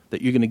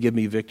that you're going to give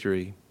me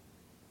victory.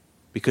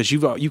 Because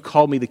you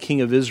called me the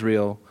king of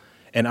Israel,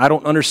 and I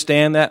don't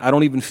understand that. I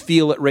don't even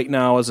feel it right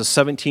now as a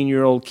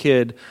 17-year-old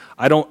kid.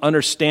 I don't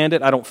understand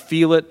it. I don't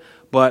feel it.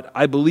 But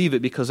I believe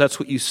it because that's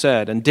what you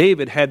said. And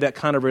David had that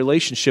kind of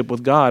relationship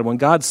with God. When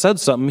God said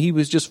something, he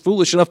was just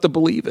foolish enough to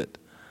believe it.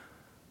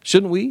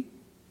 Shouldn't we?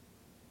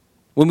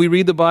 When we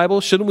read the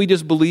Bible, shouldn't we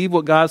just believe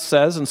what God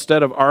says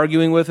instead of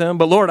arguing with him?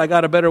 But Lord, I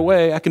got a better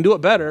way. I can do it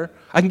better.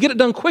 I can get it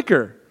done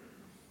quicker.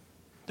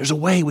 There's a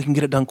way we can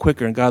get it done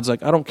quicker. And God's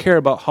like, I don't care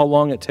about how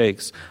long it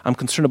takes. I'm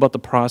concerned about the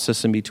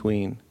process in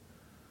between.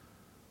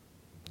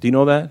 Do you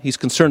know that? He's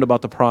concerned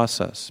about the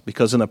process,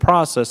 because in the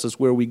process is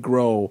where we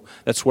grow.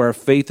 That's where our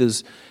faith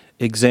is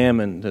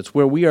examined. That's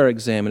where we are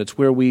examined. It's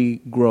where we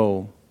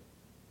grow.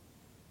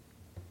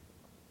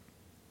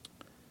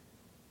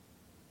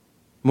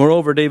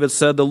 Moreover, David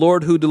said, the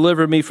Lord who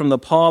delivered me from the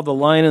paw of the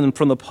lion and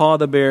from the paw of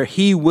the bear,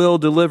 he will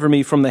deliver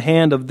me from the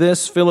hand of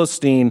this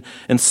Philistine.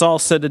 And Saul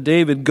said to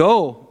David,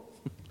 go,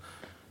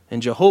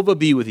 and Jehovah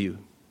be with you.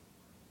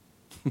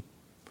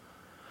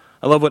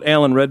 I love what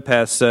Alan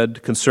Redpath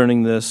said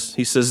concerning this.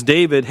 He says,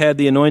 David had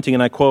the anointing,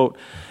 and I quote,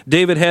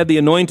 David had the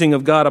anointing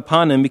of God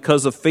upon him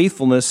because of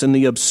faithfulness in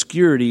the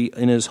obscurity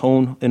in his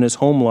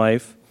home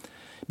life,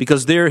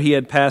 because there he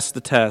had passed the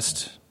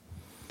test.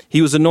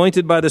 He was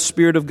anointed by the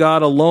Spirit of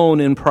God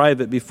alone in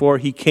private before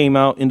he came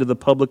out into the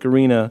public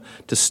arena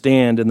to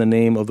stand in the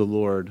name of the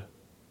Lord.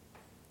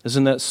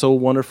 Isn't that so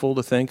wonderful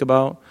to think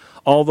about?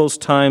 All those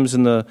times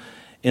in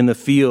the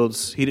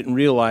fields, he didn't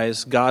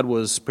realize God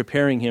was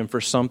preparing him for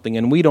something,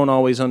 and we don't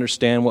always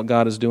understand what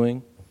God is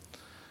doing.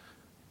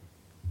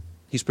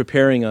 He's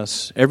preparing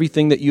us.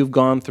 Everything that you've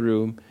gone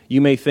through, you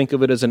may think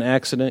of it as an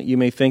accident. You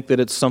may think that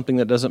it's something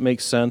that doesn't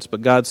make sense,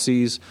 but God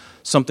sees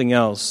something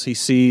else. He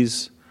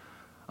sees,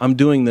 I'm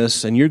doing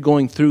this, and you're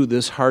going through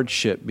this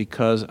hardship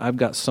because I've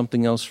got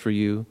something else for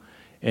you,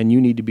 and you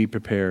need to be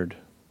prepared.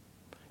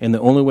 And the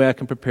only way I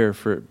can prepare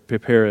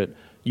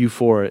you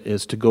for it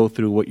is to go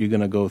through what you're going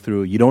to go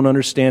through. You don't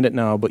understand it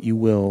now, but you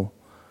will.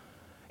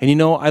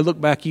 And I look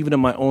back even in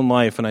my own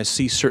life, and I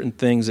see certain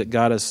things that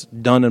God has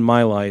done in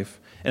my life.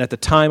 And at the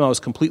time, I was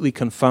completely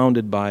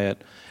confounded by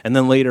it. And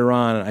then later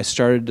on, I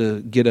started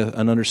to get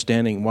an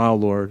understanding, wow,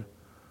 Lord,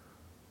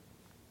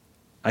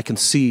 I can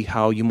see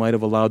how you might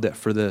have allowed that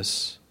for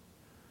this.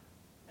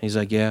 And he's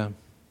like, yeah.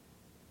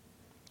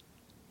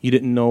 You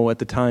didn't know at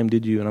the time,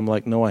 did you? And I'm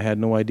like, no, I had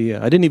no idea.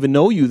 I didn't even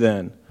know you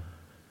then.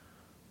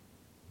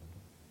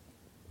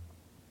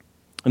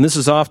 And this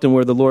is often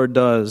where the Lord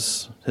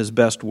does his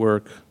best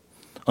work.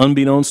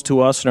 Unbeknownst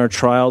to us in our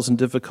trials and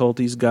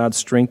difficulties, God's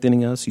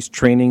strengthening us. He's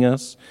training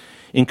us,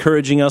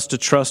 encouraging us to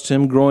trust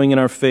him, growing in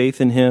our faith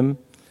in him.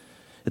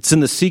 It's in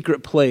the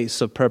secret place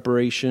of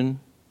preparation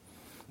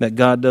that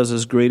God does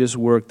his greatest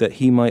work, that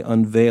he might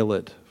unveil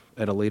it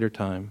at a later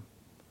time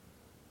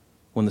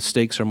when the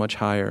stakes are much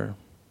higher.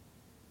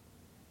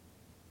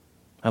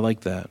 I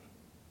like that.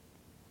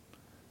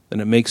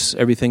 And it makes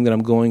everything that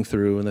I'm going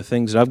through and the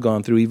things that I've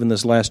gone through even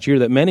this last year,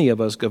 that many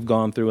of us have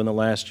gone through in the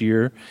last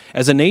year.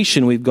 As a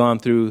nation, we've gone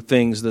through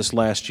things this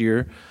last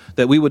year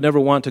that we would never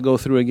want to go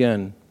through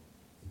again.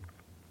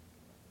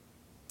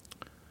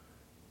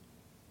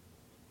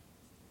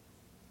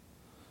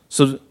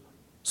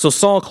 So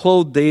Saul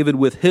clothed David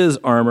with his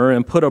armor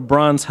and put a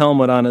bronze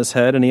helmet on his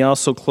head, and he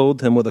also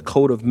clothed him with a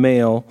coat of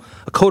mail.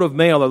 A coat of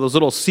mail are those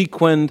little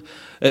sequined,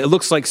 it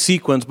looks like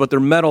sequins, but they're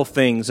metal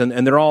things,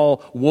 and they're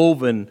all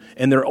woven,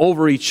 and they're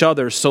over each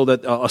other so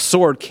that a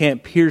sword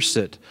can't pierce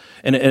it.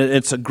 And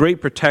it's a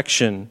great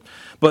protection.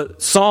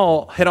 But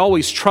Saul had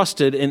always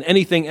trusted in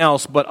anything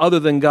else but other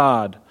than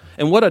God.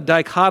 And what a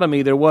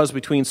dichotomy there was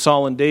between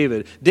Saul and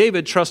David.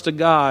 David trusted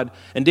God,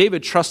 and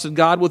David trusted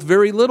God with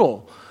very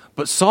little.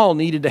 But Saul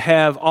needed to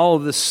have all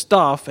of this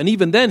stuff, and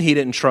even then he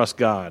didn't trust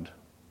God.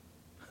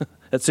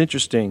 That's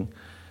interesting.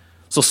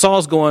 So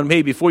Saul's going,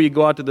 hey, before you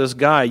go out to this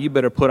guy, you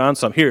better put on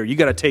some. Here, you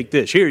got to take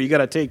this. Here, you got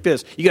to take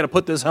this. You got to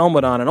put this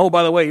helmet on. And oh,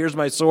 by the way, here's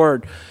my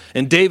sword.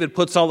 And David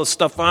puts all this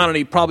stuff on, and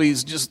he probably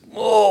is just,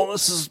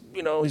 this is,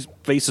 his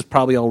face is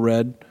probably all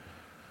red.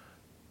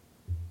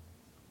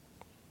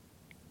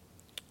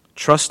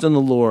 Trust in the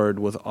Lord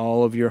with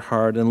all of your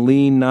heart, and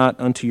lean not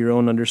unto your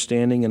own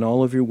understanding. In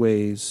all of your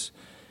ways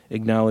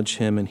acknowledge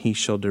him, and he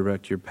shall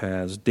direct your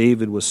paths.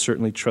 David was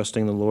certainly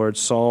trusting the Lord.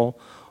 Saul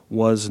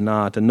was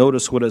not. And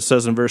notice what it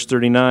says in verse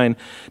 39.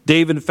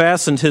 David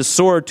fastened his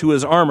sword to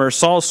his armor,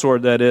 Saul's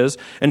sword that is,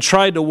 and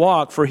tried to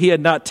walk, for he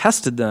had not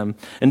tested them.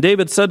 And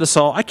David said to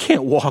Saul, I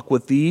can't walk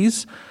with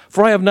these,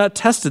 for I have not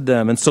tested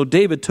them. And so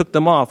David took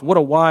them off. What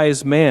a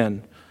wise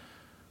man.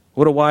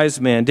 What a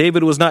wise man.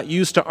 David was not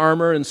used to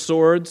armor and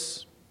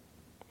swords.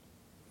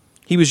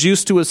 He was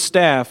used to his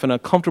staff and a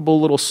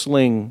comfortable little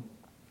sling.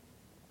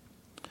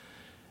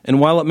 And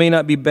while it may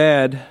not be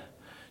bad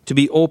to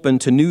be open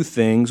to new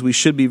things, we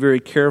should be very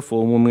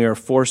careful when we are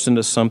forced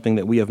into something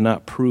that we have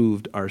not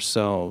proved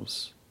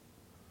ourselves.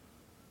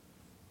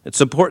 It's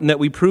important that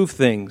we prove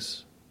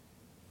things,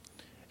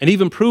 and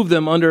even prove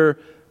them under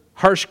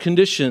harsh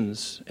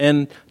conditions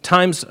and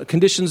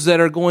conditions that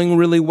are going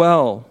really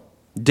well.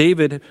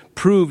 David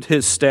proved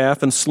his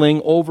staff and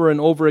sling over and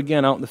over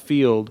again out in the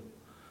field.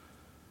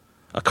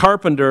 A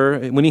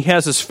carpenter, when he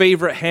has his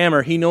favorite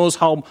hammer, he knows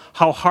how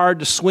hard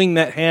to swing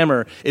that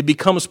hammer. It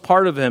becomes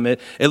part of him. It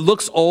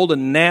looks old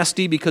and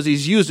nasty because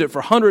he's used it for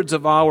hundreds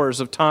of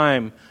hours of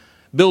time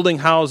building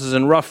houses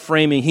and rough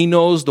framing. He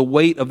knows the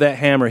weight of that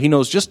hammer. He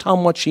knows just how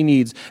much he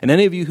needs. And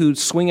any of you who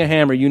swing a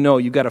hammer,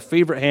 you've got a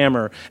favorite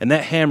hammer, and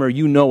that hammer,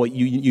 you know it.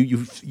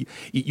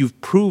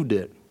 You've proved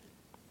it.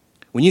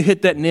 When you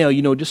hit that nail,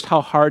 you know just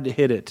how hard to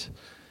hit it.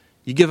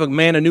 You give a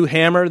man a new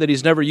hammer that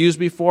he's never used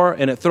before,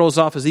 and it throws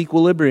off his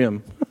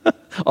equilibrium.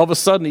 All of a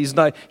sudden, he's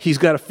got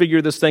to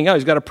figure this thing out.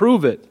 He's got to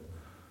prove it.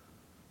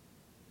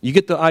 You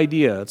get the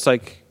idea. It's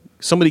like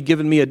somebody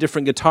giving me a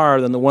different guitar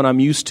than the one I'm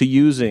used to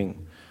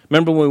using.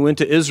 Remember when we went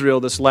to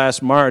Israel this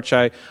last March,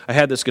 I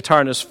had this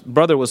guitar, and this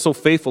brother was so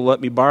faithful to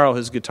let me borrow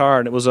his guitar,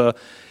 and it was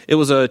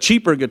a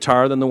cheaper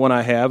guitar than the one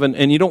I have,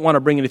 and you don't want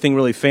to bring anything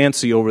really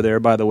fancy over there,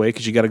 by the way,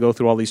 because you got to go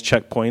through all these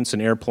checkpoints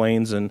and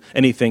airplanes, and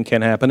anything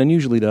can happen, and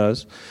usually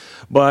does.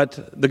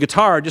 But the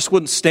guitar just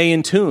wouldn't stay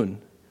in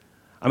tune.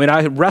 I mean,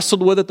 I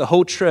wrestled with it the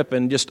whole trip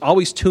and just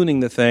always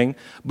tuning the thing,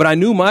 but I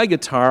knew my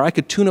guitar, I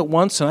could tune it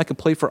once and I could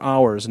play for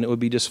hours and it would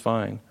be just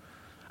fine.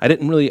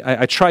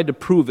 I tried to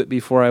prove it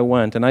before I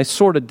went, and I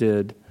sort of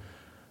did,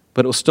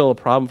 but it was still a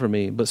problem for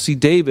me. But see,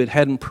 David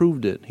hadn't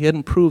proved it. He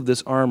hadn't proved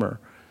this armor.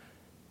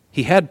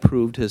 He had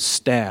proved his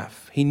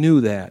staff. He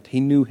knew that. He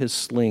knew his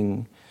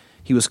sling.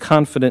 He was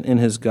confident in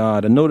his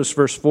God. And notice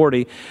verse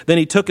 40. Then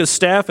he took his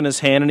staff in his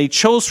hand, and he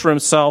chose for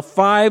himself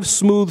 5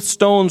 smooth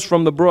stones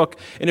from the brook.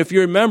 And if you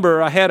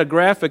remember, I had a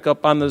graphic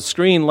up on the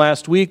screen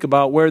last week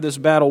about where this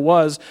battle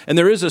was. And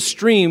there is a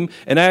stream,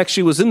 and I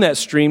actually was in that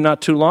stream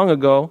not too long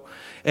ago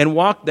and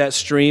walked that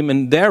stream.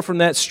 And there from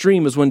that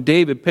stream is when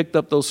David picked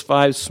up those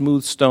 5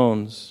 smooth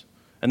stones.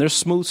 And there's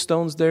smooth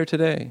stones there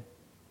today.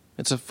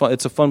 It's a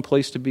fun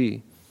place to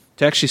be,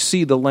 to actually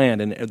see the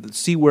land and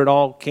see where it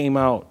all came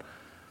out.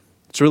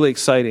 It's really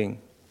exciting.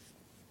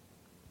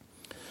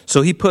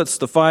 So he puts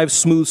the 5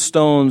 smooth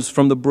stones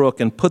from the brook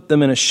and put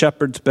them in a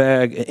shepherd's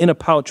bag, in a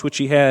pouch which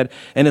he had,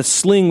 and a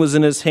sling was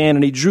in his hand,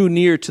 and he drew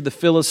near to the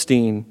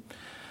Philistine.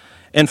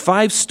 And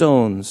 5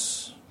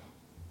 stones.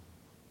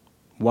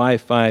 Why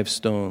 5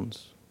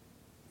 stones?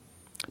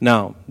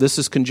 Now, this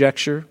is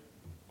conjecture.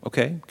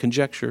 Okay,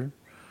 conjecture.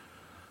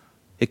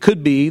 It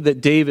could be that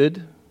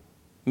David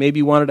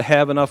maybe wanted to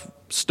have enough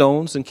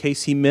stones in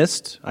case he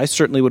missed. I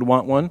certainly would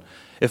want one.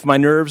 If my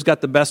nerves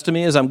got the best of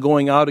me as I'm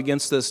going out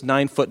against this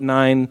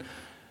 9'9",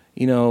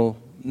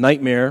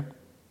 nightmare,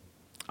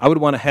 I would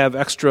want to have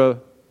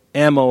extra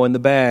ammo in the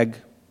bag.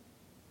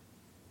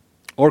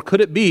 Or could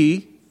it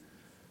be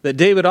that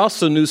David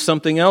also knew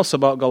something else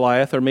about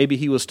Goliath, or maybe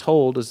he was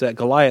told, is that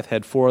Goliath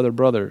had 4 other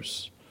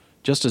brothers,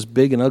 just as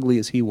big and ugly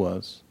as he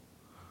was?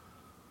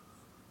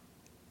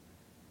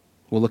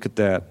 We'll look at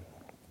that.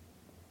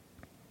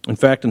 In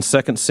fact, in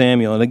 2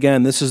 Samuel, and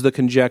again, this is the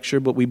conjecture,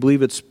 but we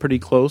believe it's pretty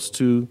close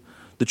to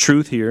the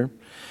truth here.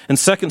 In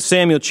 2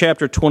 Samuel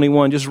chapter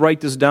 21, just write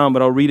this down,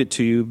 but I'll read it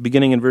to you,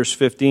 beginning in verse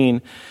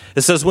 15.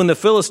 It says, when the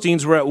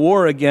Philistines were at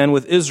war again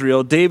with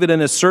Israel, David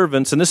and his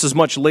servants, and this is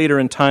much later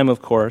in time,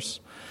 of course,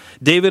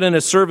 David and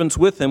his servants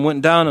with him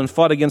went down and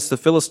fought against the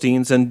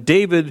Philistines, and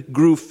David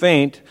grew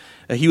faint.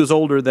 He was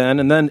older then.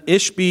 And then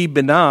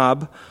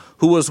Ishbi-Benob,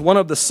 who was one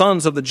of the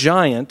sons of the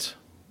giant,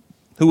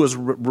 who was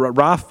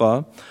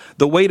Rapha,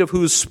 the weight of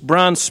whose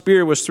bronze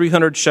spear was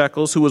 300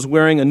 shekels, who was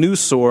wearing a new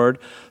sword,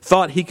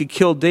 thought he could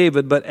kill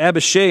David, but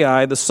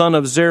Abishai, the son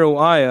of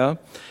Zeruiah,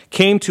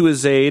 came to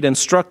his aid and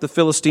struck the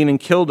Philistine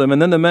and killed him.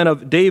 And then the men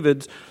of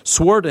David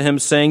swore to him,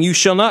 saying, you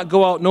shall not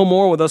go out no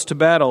more with us to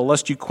battle,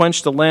 lest you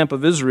quench the lamp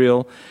of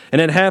Israel. And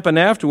it happened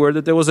afterward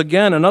that there was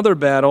again another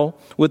battle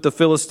with the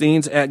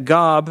Philistines at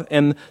Gob,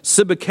 and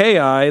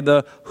Sibbecai,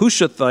 the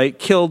Hushathite,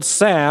 killed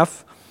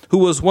Saph, who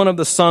was one of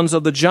the sons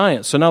of the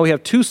giant. So now we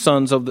have 2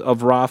 sons of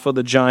Rapha,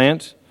 the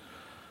giant.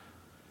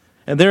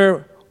 And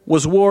there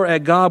was war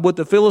at Gob with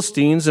the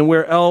Philistines, and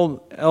where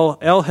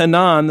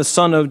Elhanan, the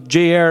son of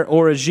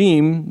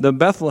Jair-Orajim, the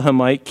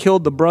Bethlehemite,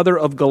 killed the brother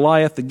of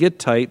Goliath the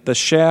Gittite, the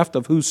shaft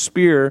of whose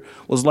spear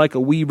was like a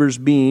weaver's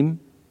beam.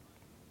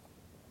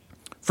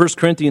 1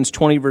 Corinthians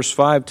 20, verse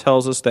 5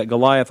 tells us that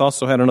Goliath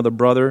also had another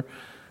brother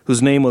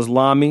whose name was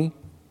Lami.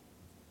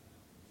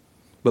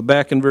 But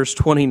back in verse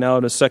 20 now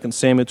to 2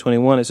 Samuel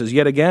 21, it says,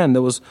 yet again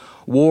there was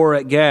war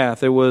at Gath.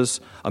 There was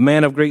a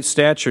man of great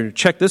stature.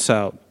 Check this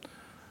out.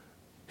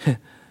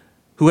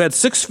 Who had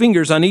 6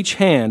 fingers on each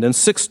hand and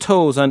 6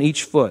 toes on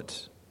each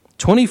foot,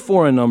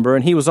 24 in number,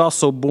 and he was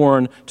also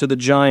born to the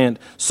giant.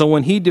 So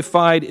when he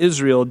defied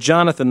Israel,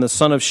 Jonathan, the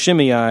son of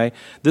Shimei,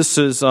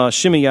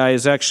 Shimei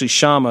is actually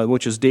Shammah,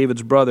 which is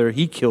David's brother,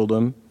 he killed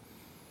him.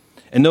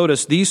 And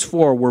notice, these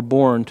 4 were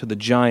born to the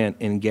giant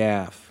in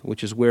Gath,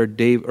 which is where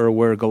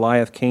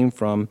Goliath came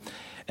from,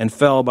 and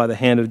fell by the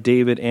hand of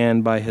David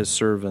and by his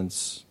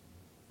servants.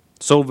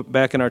 So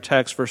back in our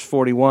text, verse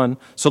 41,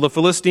 so the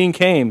Philistine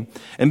came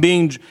and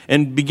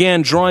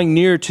began drawing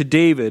near to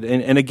David.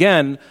 And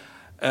again,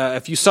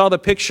 if you saw the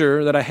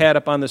picture that I had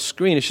up on the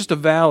screen, it's just a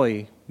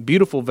valley,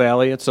 beautiful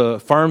valley. It's a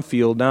farm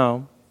field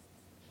now.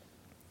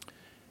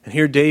 And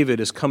here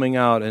David is coming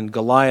out, and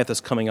Goliath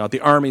is coming out.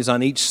 The armies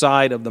on each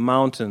side of the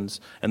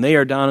mountains, and they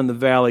are down in the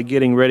valley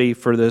getting ready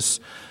for this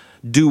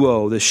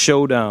duo, this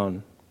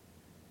showdown.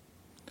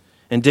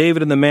 And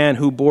David and the man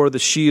who bore the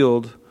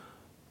shield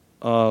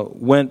So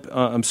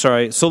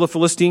the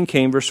Philistine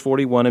came, verse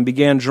 41, and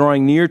began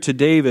drawing near to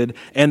David,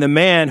 and the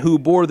man who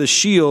bore the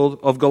shield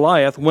of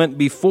Goliath went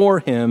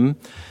before him.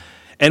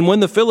 And when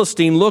the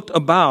Philistine looked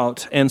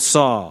about and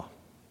saw,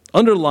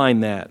 underline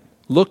that,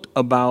 looked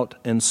about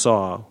and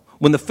saw.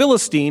 When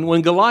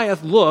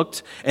Goliath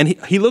looked, and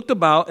he looked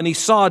about and he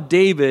saw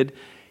David,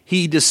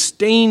 he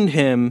disdained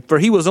him, for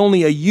he was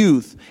only a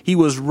youth. He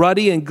was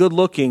ruddy and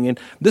good-looking. And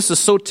this is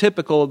so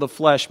typical of the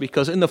flesh,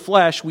 because in the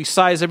flesh, we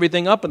size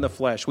everything up in the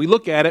flesh. We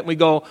look at it and we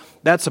go,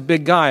 that's a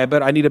big guy. I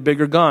bet I need a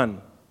bigger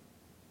gun.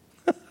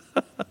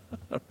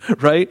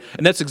 Right?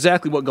 And that's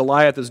exactly what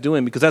Goliath is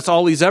doing, because that's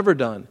all he's ever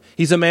done.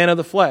 He's a man of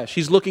the flesh.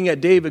 He's looking at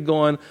David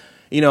going,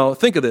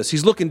 think of this.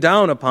 He's looking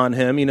down upon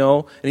him,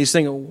 and he's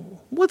saying,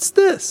 what's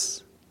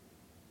this?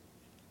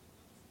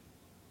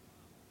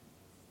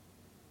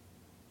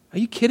 Are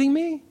you kidding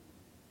me?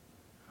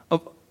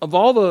 Of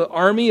all the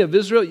army of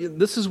Israel,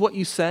 this is what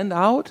you send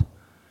out?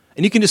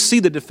 And you can just see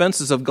the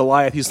defenses of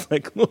Goliath. He's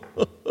like, you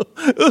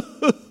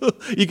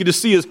can just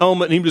see his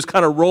helmet, and him just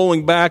kind of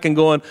rolling back and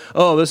going,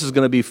 oh, this is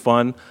going to be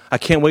fun. I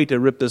can't wait to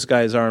rip this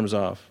guy's arms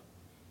off.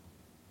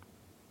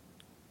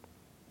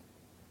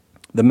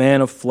 The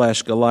man of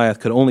flesh, Goliath,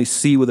 could only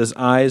see with his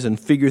eyes and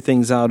figure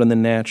things out in the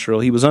natural.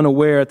 He was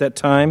unaware at that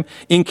time,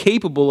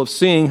 incapable of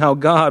seeing how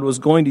God was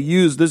going to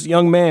use this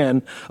young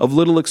man of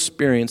little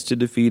experience to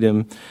defeat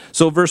him.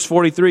 So verse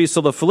 43, so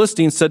the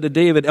Philistine said to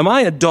David, "Am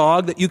I a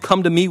dog that you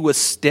come to me with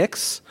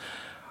sticks?"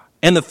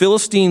 And the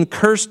Philistine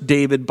cursed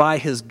David by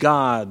his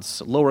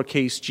gods,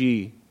 lowercase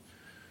g.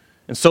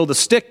 And so the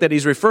stick that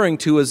he's referring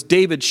to is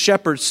David's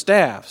shepherd's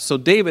staff. So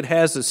David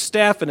has his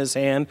staff in his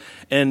hand,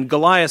 and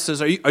Goliath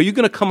says, Are you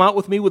going to come out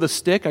with me with a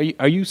stick?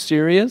 Are you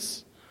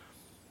serious?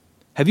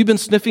 Have you been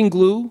sniffing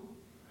glue?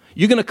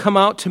 You're going to come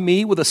out to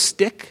me with a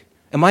stick?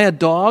 Am I a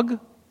dog?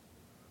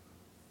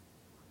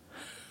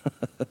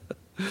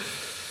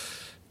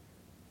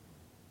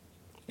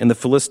 And the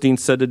Philistine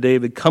said to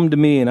David, "Come to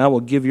me, and I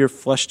will give your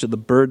flesh to the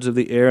birds of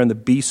the air and the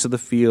beasts of the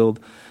field."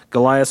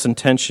 Goliath's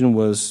intention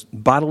was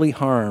bodily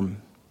harm.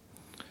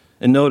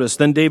 And notice,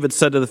 then David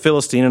said to the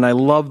Philistine, and I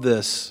love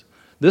this.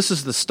 This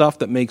is the stuff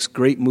that makes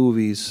great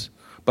movies.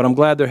 But I'm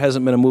glad there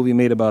hasn't been a movie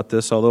made about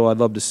this, although I'd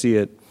love to see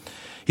it.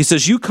 He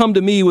says, "You come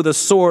to me with a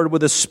sword,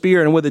 with a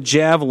spear, and with a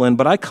javelin,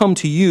 but I come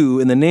to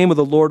you in the name of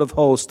the Lord of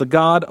hosts, the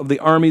God of the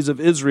armies of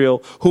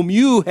Israel, whom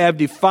you have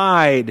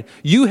defied.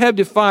 You have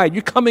defied.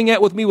 You're coming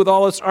at with me with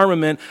all this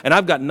armament, and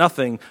I've got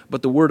nothing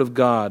but the word of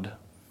God.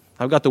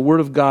 I've got the word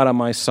of God on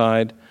my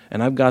side,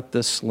 and I've got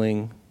this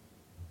sling."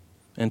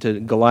 And to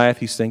Goliath,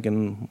 he's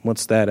thinking,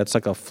 what's that? It's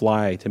like a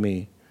fly to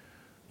me.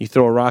 You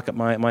throw a rock at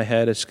my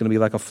head, it's going to be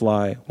like a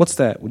fly. What's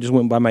that? We just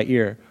went by my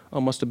ear. Oh,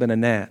 it must have been a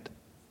gnat.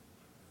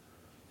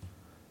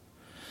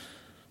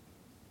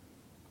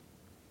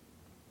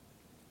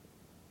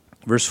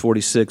 Verse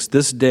 46,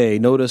 this day,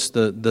 notice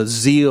the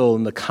zeal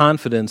and the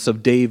confidence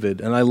of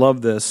David, and I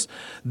love this.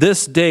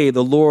 "This day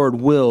the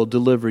Lord will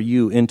deliver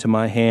you into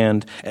my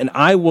hand, and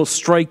I will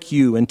strike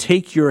you and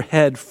take your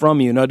head from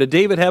you." Now, did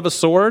David have a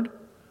sword?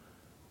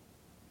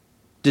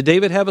 Did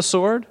David have a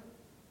sword?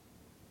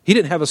 He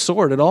didn't have a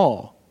sword at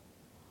all.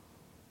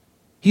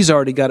 He's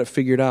already got it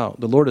figured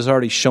out. The Lord has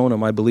already shown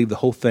him, I believe, the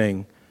whole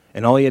thing,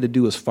 and all he had to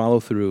do was follow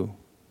through.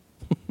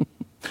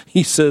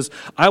 He says,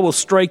 "I will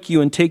strike you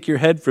and take your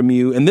head from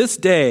you, and this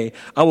day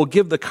I will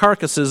give the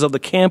carcasses of the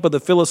camp of the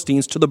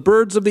Philistines to the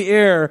birds of the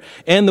air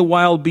and the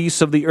wild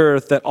beasts of the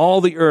earth, that all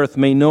the earth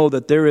may know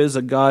that there is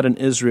a God in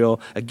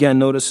Israel." Again,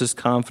 notice his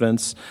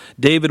confidence.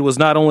 David was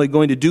not only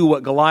going to do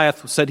what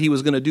Goliath said he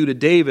was going to do to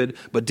David,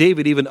 but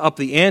David even upped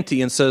the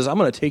ante and says, "I'm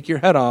going to take your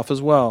head off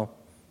as well."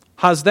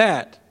 How's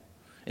that?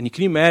 And you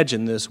can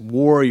imagine this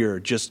warrior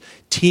just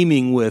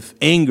teeming with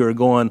anger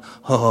going,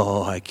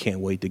 "Oh, I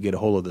can't wait to get a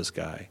hold of this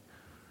guy.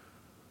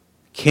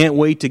 Can't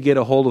wait to get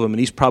a hold of him." And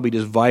he's probably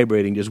just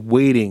vibrating, just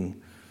waiting.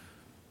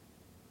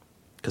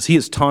 Because he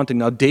is taunting.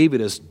 Now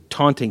David is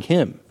taunting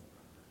him,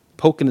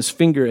 poking his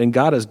finger, and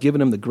God has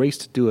given him the grace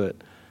to do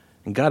it.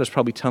 And God is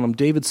probably telling him,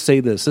 "David, say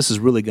this. This is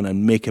really going to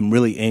make him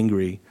really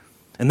angry.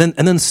 And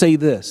then say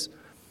this.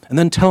 And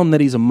then tell him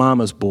that he's a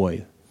mama's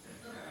boy.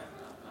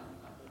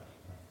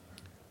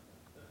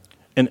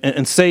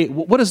 And say,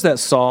 what is that,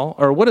 Saul?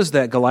 Or what is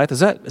that, Goliath? Is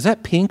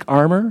that pink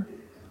armor?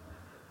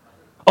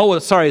 Oh,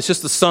 sorry, it's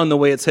just the sun, the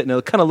way it's hitting.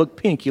 It kind of look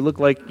pink. You look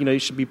like, you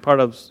should be part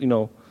of,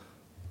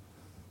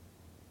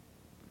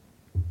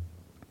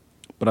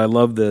 But I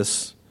love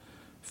this.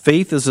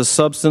 Faith is the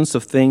substance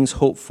of things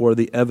hoped for,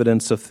 the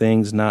evidence of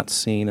things not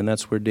seen. And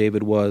that's where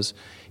David was.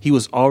 He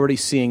was already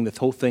seeing the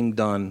whole thing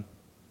done.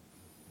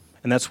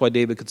 And that's why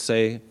David could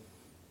say,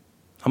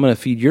 "I'm going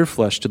to feed your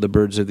flesh to the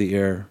birds of the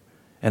air.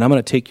 And I'm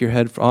going to take your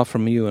head off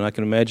from you." And I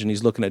can imagine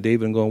he's looking at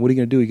David and going, "What are you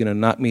going to do? Are you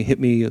going to hit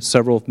me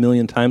several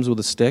million times with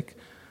a stick?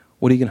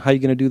 How are you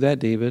going to do that,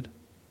 David?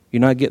 You're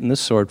not getting this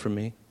sword from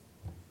me.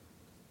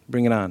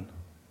 Bring it on."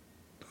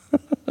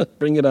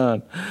 Bring it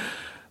on.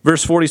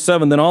 Verse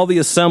 47, "Then all the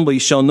assembly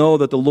shall know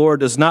that the Lord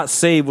does not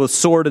save with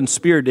sword and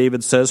spear,"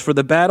 David says, "for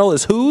the battle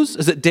is whose?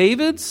 Is it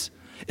David's?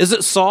 Is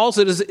it Saul's?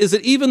 Is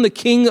it even the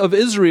king of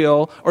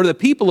Israel or the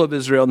people of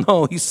Israel?"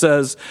 No, he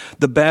says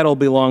the battle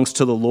belongs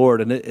to the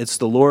Lord, and it's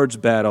the Lord's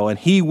battle, and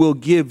he will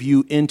give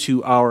you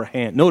into our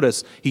hand.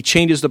 Notice, he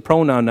changes the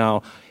pronoun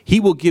now. He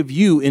will give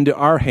you into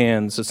our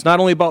hands. It's not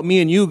only about me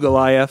and you,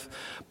 Goliath,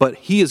 but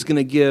he is going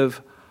to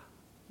give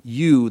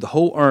you, the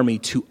whole army,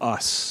 to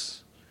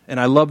us. And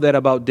I love that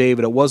about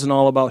David. It wasn't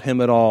all about him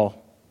at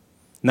all.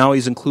 Now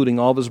he's including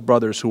all of his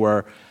brothers who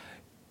are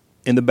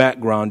in the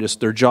background, just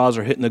their jaws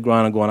are hitting the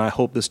ground and going, "I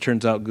hope this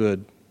turns out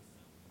good."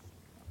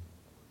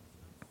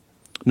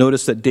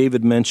 Notice that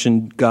David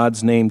mentioned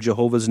God's name,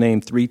 Jehovah's name,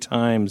 3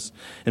 times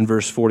in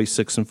verse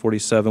 46 and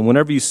 47.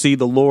 Whenever you see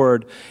the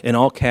Lord in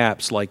all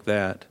caps like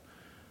that,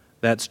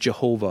 that's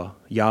Jehovah,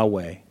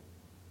 Yahweh,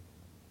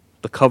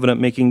 the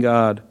covenant-making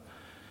God.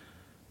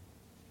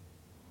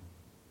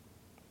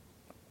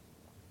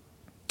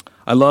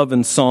 I love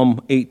in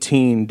Psalm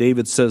 18,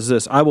 David says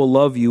this, I will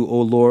love you,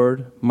 O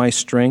Lord, my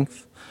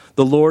strength.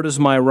 The Lord is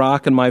my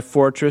rock and my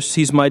fortress.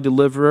 He's my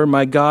deliverer,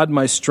 my God,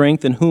 my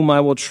strength, in whom I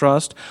will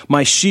trust,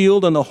 my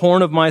shield and the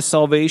horn of my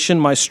salvation,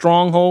 my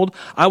stronghold.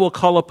 I will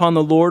call upon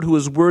the Lord who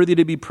is worthy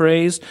to be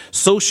praised.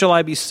 So shall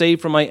I be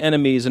saved from my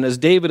enemies. And as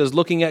David is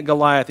looking at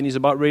Goliath and he's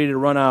about ready to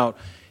run out,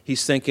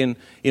 he's thinking,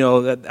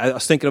 I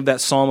was thinking of that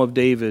Psalm of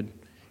David.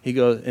 He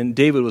goes, and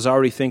David was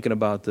already thinking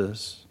about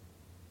this.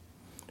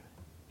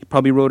 He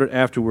probably wrote it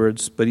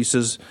afterwards, but he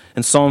says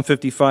in Psalm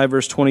 55,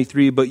 verse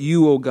 23, But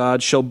you, O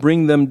God, shall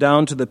bring them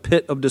down to the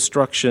pit of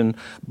destruction.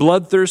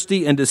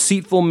 Bloodthirsty and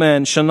deceitful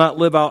men shall not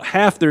live out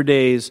half their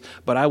days,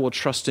 but I will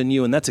trust in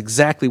you. And that's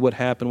exactly what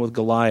happened with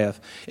Goliath.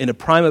 In the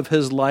prime of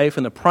his life,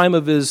 in the prime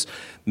of his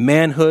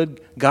manhood,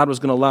 God was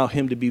going to allow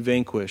him to be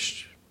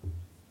vanquished.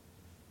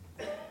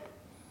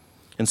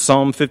 In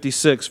Psalm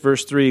 56,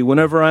 verse 3,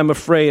 Whenever I am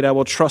afraid, I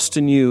will trust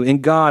in you.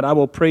 In God, I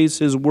will praise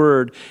his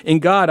word. In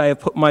God, I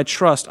have put my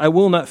trust. I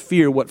will not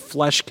fear what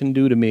flesh can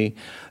do to me.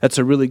 That's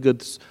a really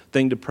good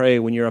thing to pray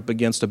when you're up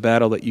against a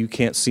battle that you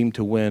can't seem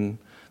to win,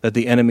 that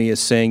the enemy is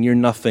saying, you're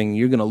nothing,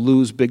 you're going to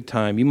lose big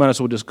time. You might as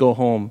well just go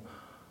home.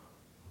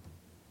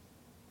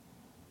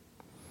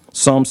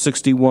 Psalm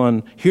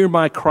 61, Hear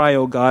my cry,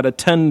 O God,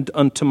 attend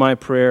unto my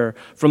prayer.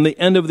 From the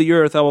end of the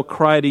earth I will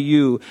cry to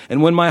you,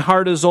 and when my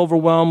heart is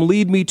overwhelmed,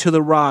 lead me to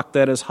the rock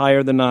that is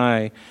higher than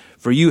I.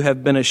 For you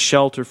have been a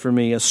shelter for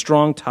me, a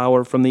strong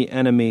tower from the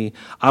enemy.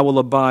 I will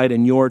abide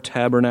in your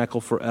tabernacle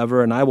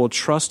forever, and I will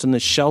trust in the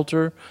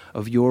shelter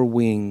of your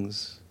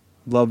wings.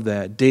 Love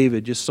that.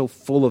 David, just so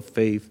full of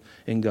faith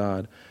in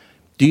God.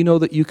 Do you know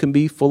that you can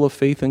be full of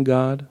faith in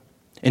God?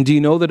 And do you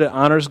know that it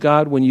honors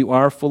God when you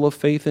are full of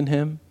faith in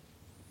him?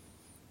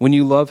 When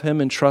you love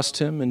him and trust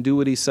him and do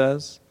what he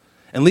says,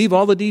 and leave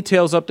all the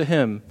details up to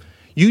him.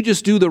 You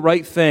just do the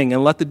right thing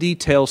and let the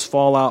details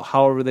fall out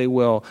however they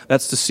will.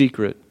 That's the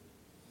secret.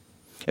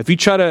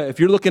 If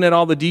you're looking at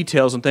all the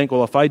details and think,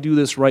 well, if I do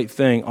this right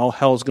thing, all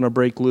hell's going to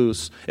break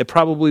loose, it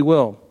probably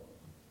will.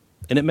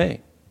 And it may.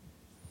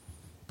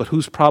 But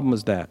whose problem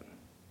is that?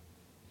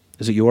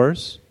 Is it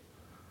yours?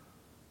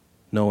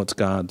 No, it's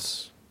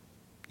God's.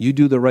 You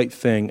do the right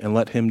thing and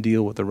let him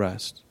deal with the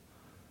rest.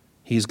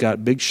 He's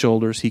got big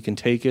shoulders. He can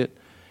take it,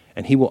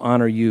 and he will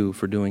honor you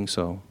for doing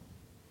so.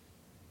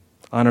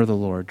 Honor the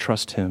Lord.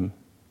 Trust him.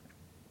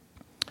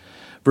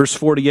 Verse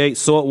 48,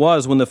 So it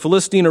was, when the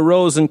Philistine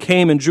arose and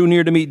came and drew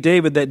near to meet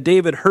David, that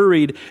David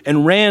hurried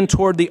and ran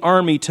toward the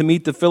army to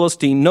meet the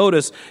Philistine.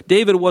 Notice,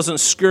 David wasn't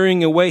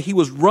scurrying away. He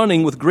was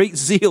running with great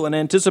zeal and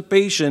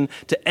anticipation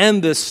to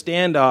end this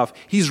standoff.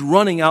 He's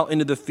running out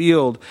into the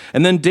field.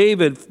 And then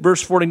David,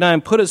 verse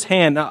 49, put his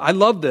hand. Now, I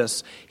love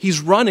this.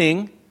 He's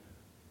running.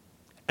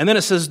 And then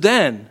it says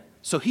then,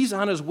 so he's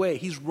on his way.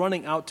 He's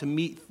running out to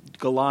meet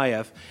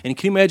Goliath. And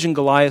can you imagine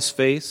Goliath's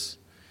face?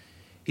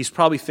 He's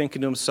probably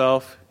thinking to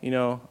himself,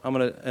 I'm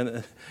going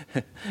to,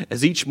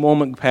 as each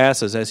moment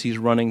passes, as he's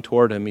running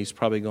toward him, he's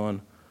probably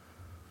going,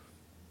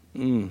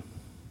 there's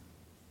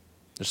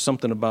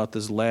something about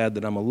this lad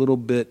that I'm a little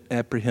bit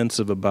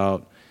apprehensive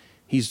about.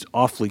 He's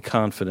awfully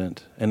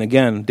confident. And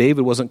again,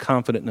 David wasn't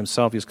confident in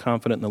himself. He was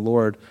confident in the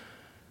Lord.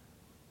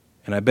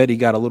 And I bet he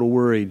got a little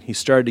worried. He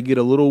started to get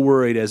a little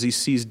worried as he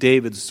sees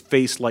David's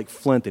face like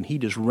flint, and he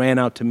just ran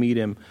out to meet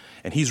him.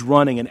 And he's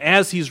running, and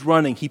as he's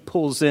running, he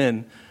pulls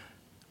into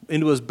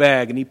his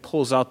bag, and he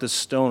pulls out this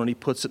stone, and he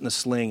puts it in a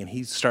sling, and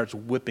he starts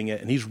whipping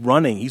it. And he's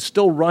running. He's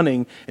still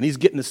running, and he's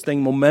getting this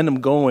thing, momentum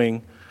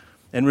going.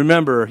 And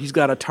remember, he's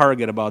got a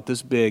target about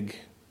this big.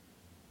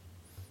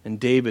 And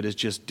David is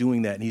just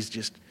doing that, and he's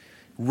just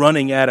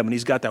running at him, and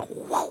he's got that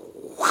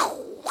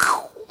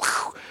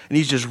and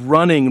he's just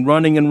running.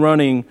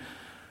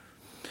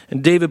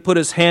 And David put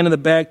his hand in the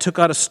bag, took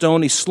out a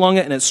stone, he slung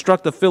it, and it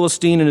struck the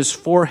Philistine in his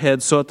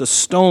forehead, so that the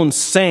stone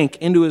sank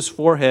into his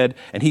forehead,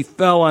 and he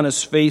fell on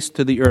his face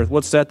to the earth.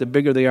 What's that? The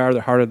bigger they are,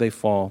 the harder they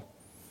fall.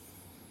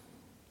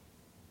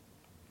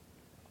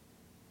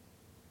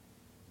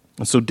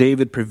 And so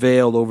David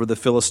prevailed over the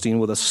Philistine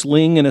with a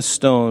sling and a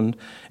stone,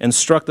 and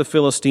struck the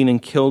Philistine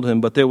and killed him.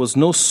 But there was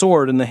no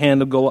sword in the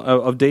hand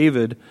of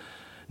David.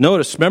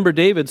 Notice, remember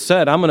David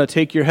said, I'm going to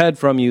take your head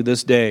from you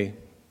this day.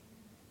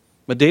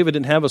 But David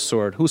didn't have a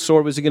sword. Whose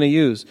sword was he going to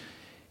use?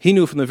 He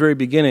knew from the very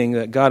beginning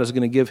that God is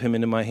going to give him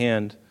into my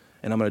hand,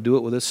 and I'm going to do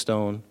it with this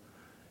stone.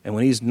 And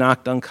when he's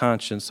knocked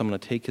unconscious, I'm going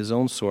to take his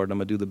own sword and I'm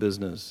going to do the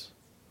business.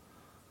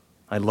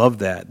 I love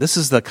that. This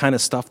is the kind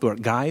of stuff where,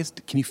 guys,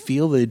 can you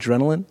feel the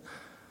adrenaline?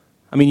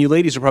 I mean, you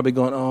ladies are probably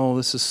going, oh,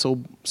 this is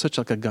such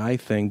like a guy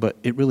thing, but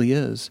it really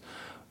is.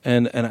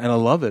 And I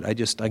love it. I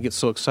get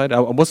so excited.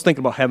 I was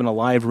thinking about having a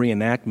live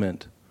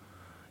reenactment.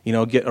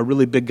 Get a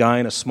really big guy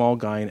and a small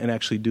guy and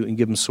actually do and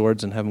give them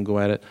swords and have them go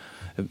at it.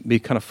 It'd be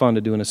kind of fun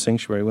to do in a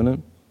sanctuary, wouldn't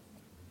it?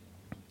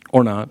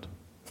 Or not.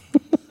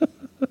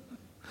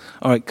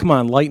 All right, come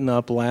on, lighten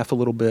up, laugh a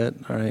little bit.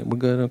 All right, we're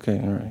good? Okay,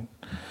 all right.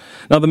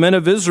 Now the men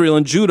of Israel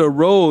and Judah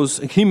rose,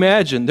 and can you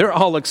imagine? They're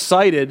all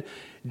excited.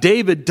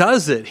 David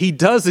does it. He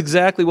does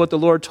exactly what the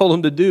Lord told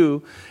him to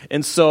do.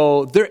 And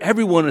so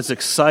everyone is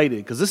excited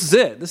because this is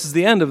it. This is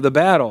the end of the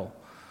battle.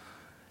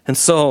 And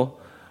so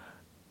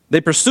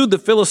they pursued the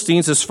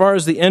Philistines as far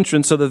as the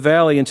entrance of the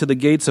valley into the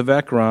gates of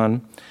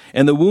Ekron.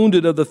 And the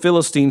wounded of the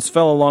Philistines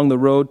fell along the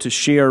road to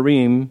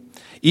Shearim,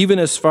 even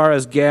as far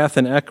as Gath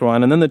and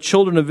Ekron. And then the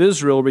children of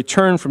Israel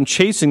returned from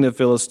chasing the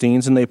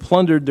Philistines, and they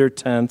plundered their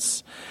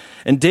tents.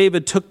 And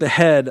David took the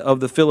head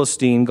of the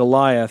Philistine,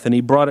 Goliath, and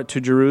he brought it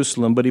to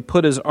Jerusalem, but he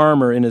put his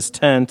armor in his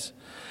tent.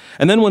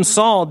 And then when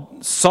Saul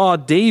saw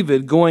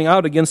David going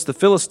out against the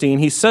Philistine,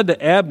 he said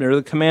to Abner,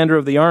 the commander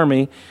of the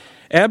army,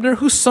 Abner,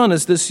 whose son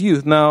is this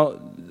youth? Now,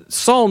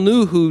 Saul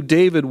knew who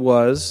David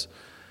was,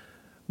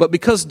 but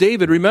because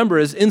David, remember,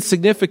 is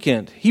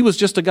insignificant, he was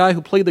just a guy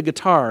who played the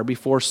guitar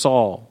before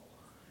Saul.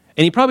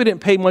 And he probably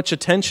didn't pay much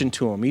attention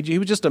to him. He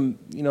was just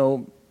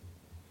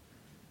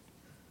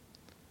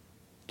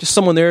just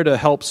someone there to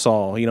help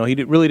Saul. He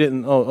really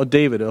didn't,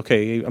 David,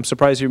 okay, I'm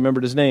surprised he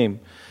remembered his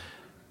name.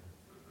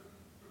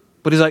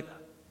 But he's like,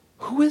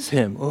 who is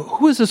him?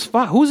 Who is his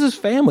father? Who is his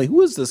family?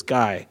 Who is this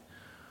guy?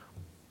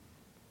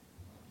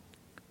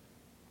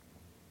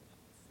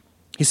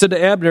 He said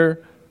to Abner,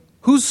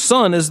 whose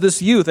son is this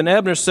youth? And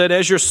Abner said,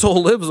 as your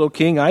soul lives, O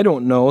king, I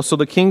don't know. So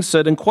the king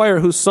said, inquire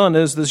whose son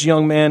is this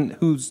young man,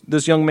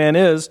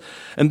 is.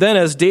 And then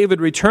as David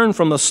returned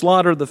from the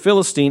slaughter of the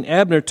Philistine,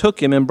 Abner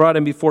took him and brought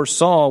him before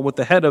Saul with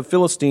the head of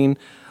Philistine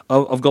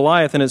of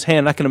Goliath in his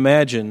hand. I can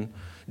imagine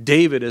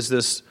David as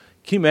this.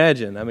 Can you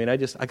imagine? I mean, I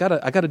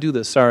gotta do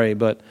this. Sorry,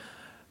 but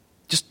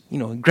just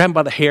grab him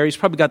by the hair. He's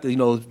probably got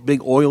the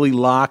big oily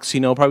locks.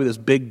 Probably this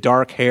big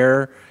dark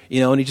hair.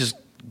 And he just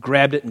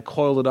grabbed it and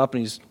coiled it up,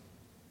 and he's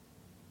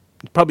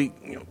probably,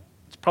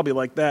 it's probably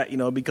like that,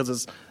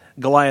 because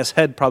Goliath's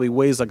head probably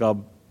weighs like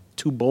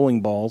 2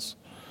 bowling balls.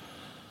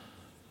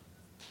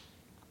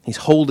 He's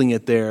holding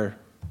it there,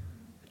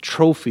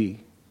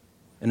 trophy,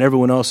 and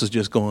everyone else is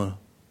just going,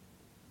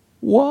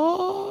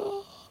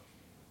 what?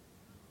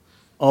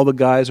 All the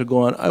guys are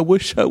going, I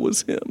wish I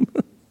was him.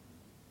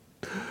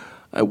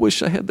 I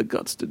wish I had the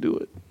guts to do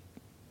it.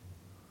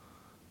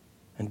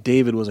 And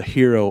David was a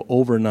hero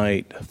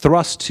overnight,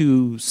 thrust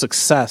to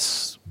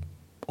success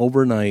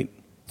overnight.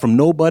 From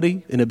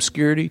nobody in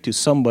obscurity to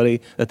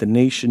somebody that the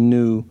nation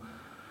knew.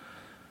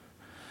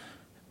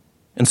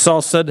 And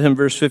Saul said to him,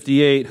 verse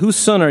 58, whose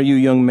son are you,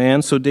 young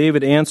man? So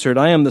David answered,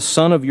 I am the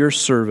son of your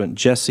servant,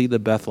 Jesse the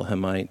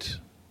Bethlehemite.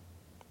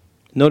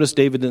 Notice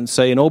David didn't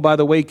say, and oh, by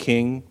the way,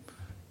 king,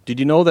 did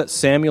you know that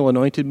Samuel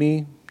anointed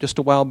me just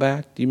a while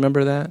back? Do you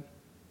remember that?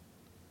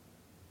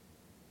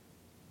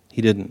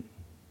 He didn't.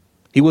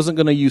 He wasn't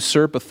going to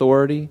usurp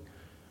authority.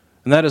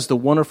 And that is the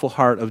wonderful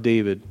heart of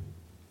David.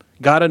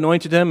 God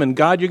anointed him, and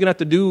God, you're going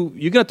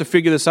to have to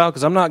figure this out,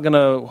 because I'm not going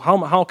to,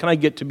 how can I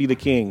get to be the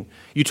king?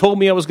 You told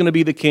me I was going to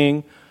be the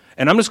king,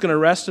 and I'm just going to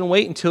rest and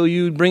wait until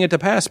you bring it to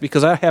pass,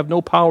 because I have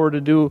no power to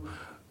do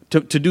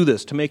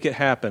this, to make it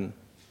happen.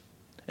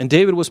 And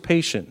David was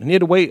patient, and he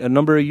had to wait a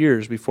number of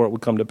years before it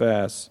would come to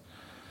pass.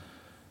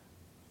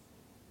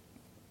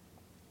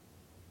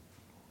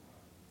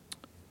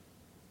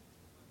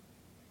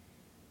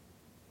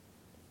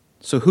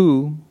 So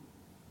who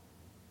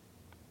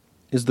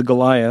is the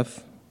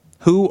Goliath?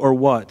 Who or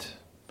what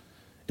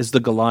is the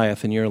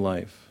Goliath in your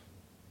life?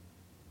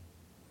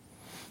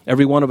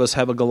 Every one of us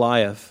have a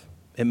Goliath.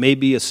 It may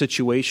be a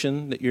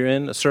situation that you're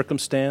in, a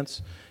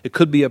circumstance. It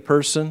could be a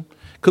person.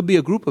 It could be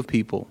a group of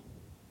people.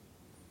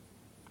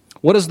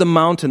 What is the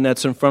mountain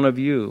that's in front of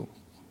you?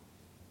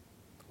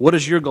 What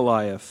is your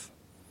Goliath?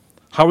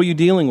 How are you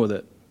dealing with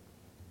it?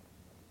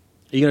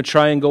 Are you going to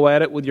try and go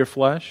at it with your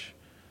flesh?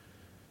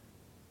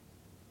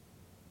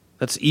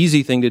 That's an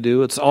easy thing to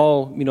do. It's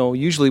all,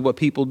 usually what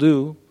people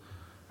do.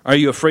 Are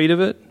you afraid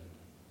of it?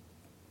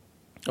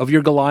 Of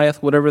your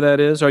Goliath, whatever that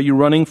is? Are you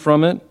running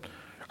from it?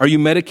 Are you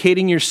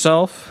medicating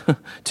yourself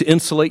to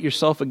insulate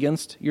yourself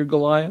against your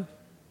Goliath?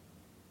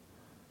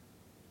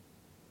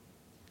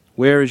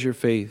 Where is your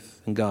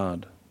faith in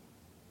God?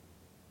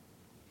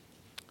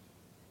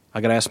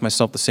 I got to ask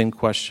myself the same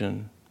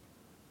question.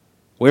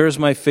 Where is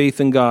my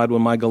faith in God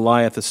when my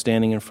Goliath is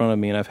standing in front of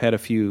me, and I've had a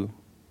few?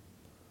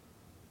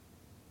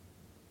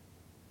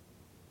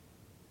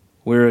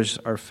 Where is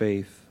our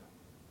faith?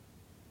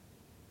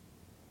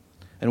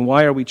 And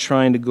why are we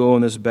trying to go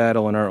in this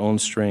battle in our own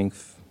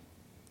strength,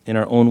 in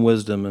our own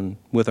wisdom, and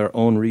with our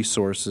own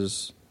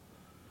resources?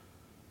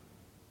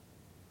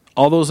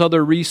 All those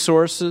other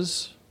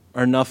resources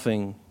are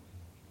nothing.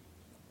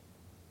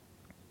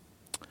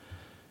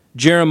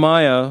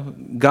 Jeremiah,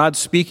 God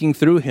speaking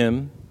through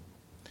him,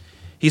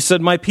 he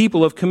said, my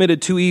people have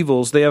committed 2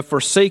 evils. They have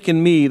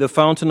forsaken me, the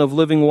fountain of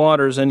living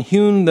waters, and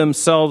hewn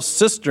themselves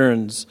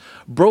cisterns,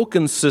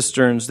 broken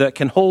cisterns that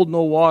can hold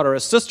no water. A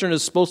cistern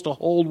is supposed to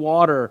hold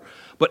water,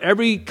 but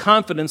every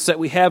confidence that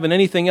we have in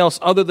anything else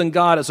other than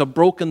God is a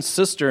broken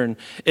cistern.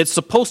 It's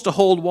supposed to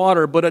hold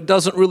water, but it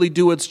doesn't really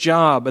do its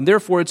job, and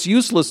therefore it's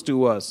useless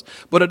to us.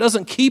 But it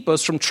doesn't keep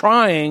us from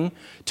trying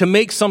to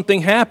make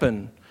something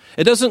happen.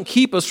 It doesn't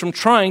keep us from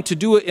trying to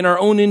do it in our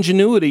own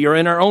ingenuity or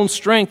in our own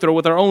strength or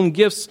with our own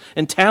gifts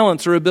and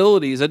talents or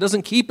abilities. It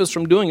doesn't keep us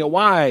from doing it.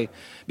 Why?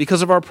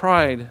 Because of our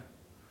pride.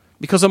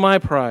 Because of my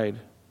pride.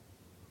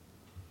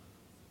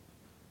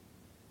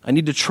 I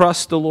need to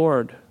trust the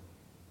Lord.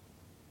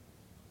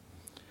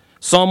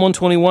 Psalm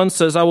 121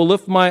 says, I will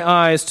lift my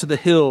eyes to the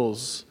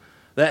hills.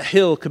 That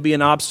hill could be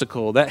an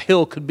obstacle. That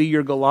hill could be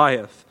your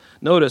Goliath.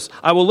 Notice,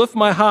 I will lift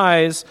my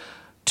eyes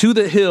to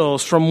the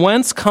hills. From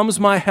whence comes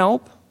my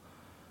help?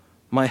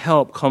 My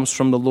help comes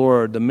from the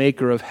Lord, the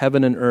maker of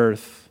heaven and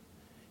earth.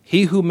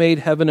 He who made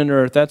heaven and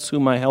earth, that's who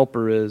my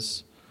helper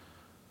is.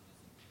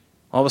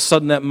 All of a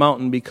sudden that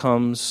mountain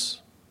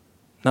becomes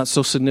not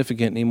so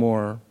significant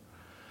anymore.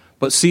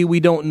 But see, we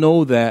don't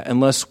know that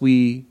unless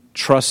we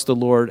trust the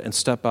Lord and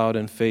step out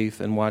in faith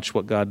and watch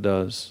what God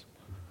does.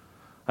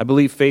 I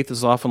believe faith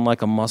is often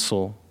like a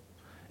muscle.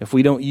 If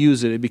we don't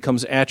use it, it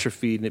becomes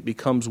atrophied and it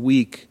becomes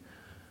weak.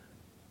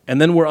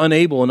 And then we're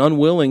unable and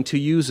unwilling to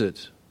use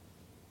it.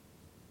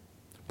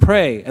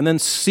 Pray and then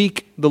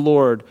seek the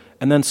Lord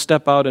and then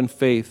step out in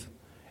faith.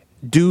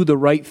 Do the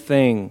right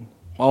thing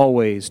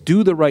always.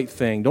 Do the right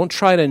thing. Don't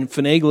try to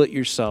finagle it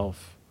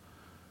yourself.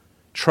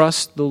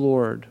 Trust the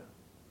Lord.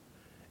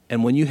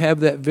 And when you have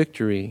that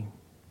victory,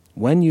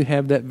 you're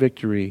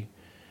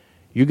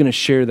going to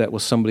share that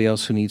with somebody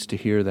else who needs to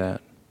hear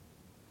that,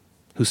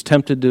 who's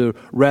tempted to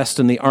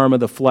rest in the arm of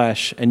the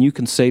flesh, and you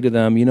can say to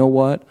them, you know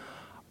what?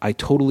 I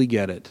totally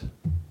get it.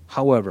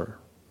 However,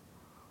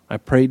 I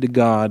prayed to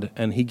God,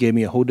 and He gave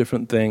me a whole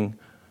different thing.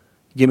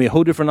 He gave me a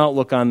whole different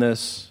outlook on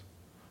this,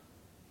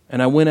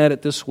 and I went at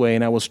it this way,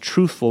 and I was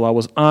truthful, I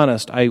was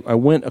honest. I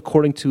went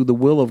according to the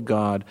will of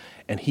God,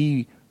 and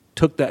He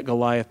took that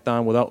Goliath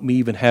down without me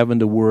even having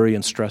to worry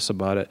and stress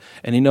about it.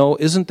 And you know,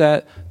 isn't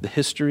that the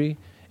history?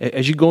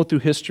 As you go through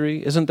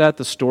history, isn't that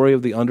the story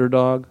of the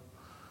underdog?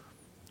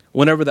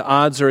 Whenever the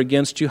odds are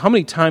against you, how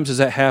many times has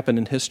that happened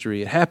in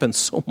history? It happens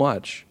so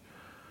much.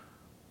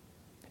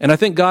 And I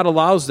think God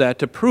allows that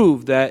to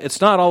prove that it's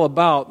not all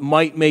about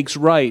might makes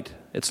right.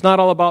 It's not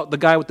all about the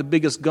guy with the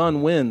biggest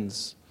gun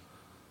wins.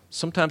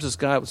 Sometimes this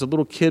guy was a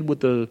little kid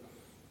with the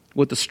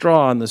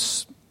straw and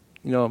this,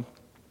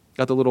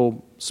 got the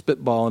little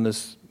spitball in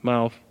his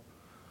mouth.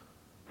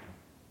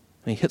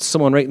 And he hits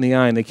someone right in the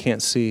eye and they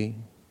can't see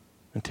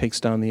and takes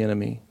down the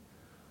enemy.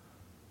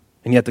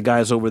 And yet the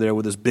guy's over there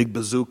with his big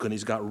bazooka and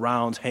he's got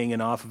rounds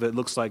hanging off of it. It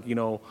looks like,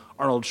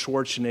 Arnold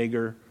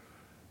Schwarzenegger,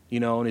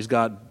 and he's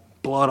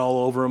got blood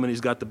all over him and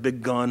he's got the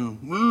big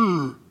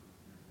gun.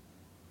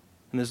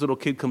 And this little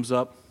kid comes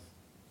up.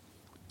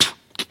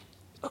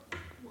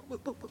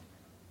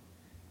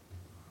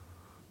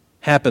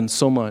 Happens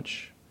so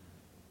much.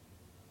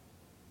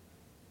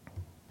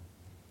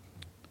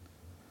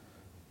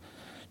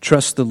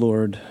 Trust the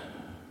Lord.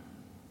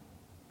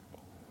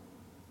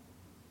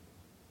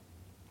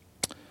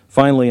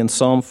 Finally, in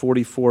Psalm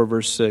 44,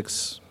 verse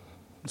 6,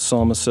 the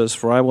psalmist says,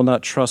 For I will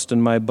not trust in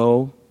my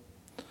bow,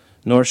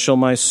 nor shall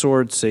my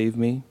sword save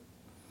me.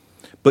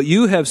 But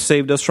you have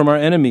saved us from our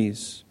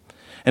enemies,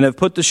 and have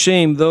put to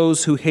shame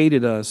those who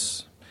hated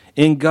us.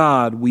 In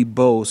God we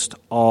boast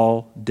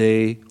all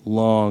day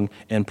long,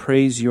 and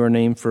praise your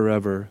name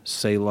forever.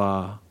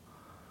 Selah.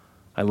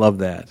 I love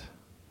that.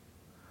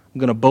 I'm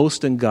going to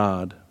boast in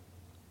God.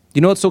 You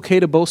know it's okay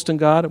to boast in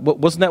God?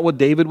 Wasn't that what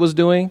David was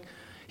doing?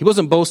 He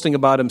wasn't boasting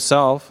about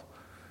himself.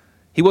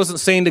 He wasn't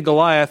saying to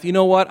Goliath, you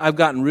know what? I've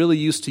gotten really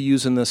used to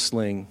using this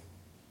sling.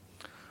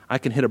 I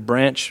can hit a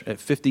branch at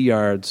 50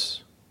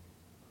 yards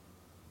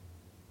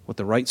with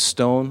the right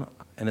stone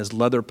and his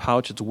leather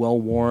pouch. It's well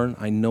worn.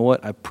 I know it.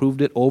 I've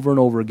proved it over and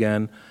over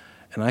again,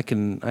 and I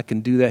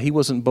can do that. He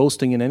wasn't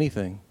boasting in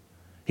anything.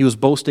 He was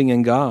boasting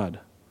in God.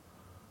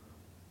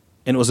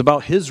 And it was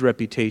about his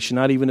reputation,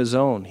 not even his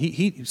own.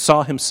 He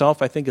saw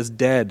himself, I think, as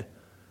dead.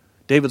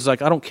 David's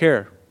like, I don't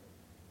care.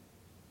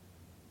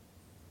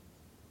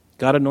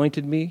 God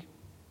anointed me.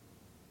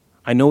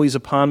 I know He's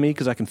upon me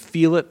because I can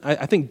feel it.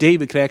 I think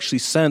David could actually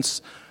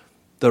sense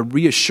the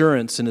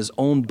reassurance in his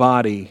own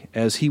body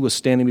as he was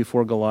standing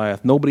before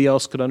Goliath. Nobody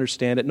else could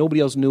understand it. Nobody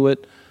else knew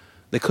it.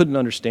 They couldn't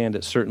understand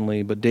it,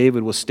 certainly. But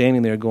David was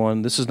standing there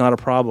going, this is not a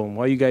problem.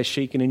 Why are you guys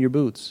shaking in your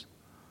boots?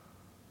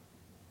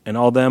 And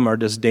all them are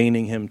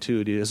disdaining him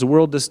too. Has the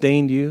world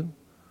disdained you?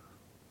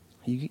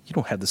 You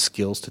don't have the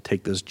skills to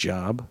take this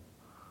job.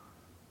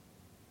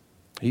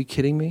 Are you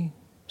kidding me?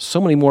 So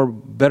many more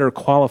better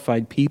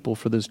qualified people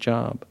for this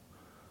job.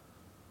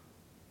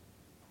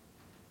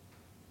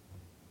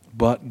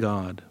 But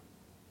God.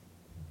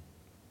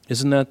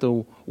 Isn't that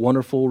the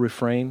wonderful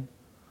refrain?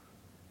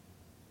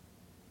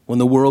 When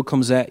the world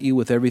comes at you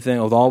with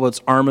everything, with all of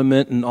its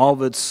armament and all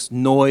of its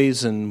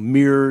noise and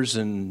mirrors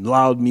and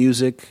loud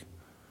music,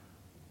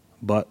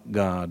 but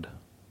God.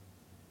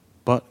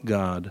 But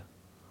God.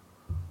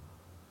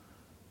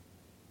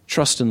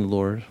 Trust in the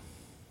Lord.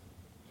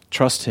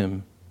 Trust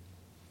Him.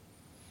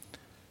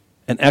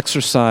 And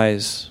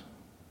exercise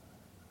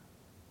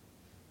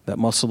that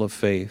muscle of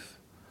faith.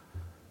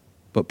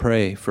 But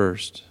pray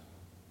first.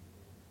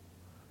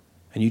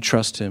 And you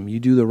trust Him.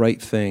 You do the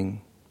right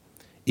thing.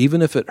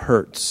 Even if it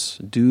hurts,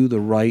 do the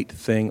right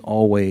thing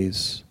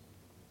always.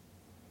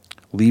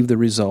 Leave the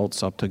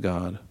results up to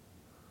God.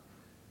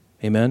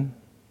 Amen?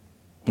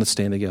 Let's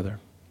stand together.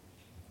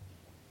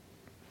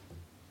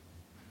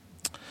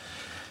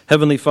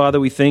 Heavenly Father,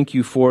 we thank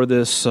you for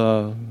this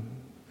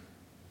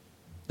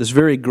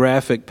very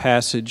graphic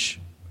passage.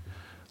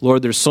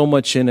 Lord, there's so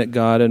much in it,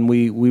 God, and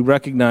we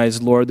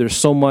recognize, Lord, there's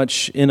so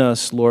much in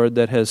us, Lord,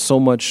 that has so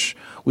much,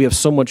 we have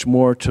so much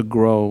more to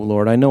grow,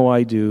 Lord. I know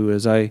I do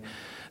as I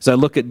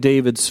look at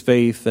David's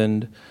faith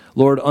and,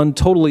 Lord,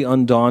 totally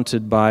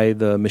undaunted by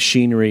the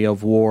machinery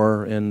of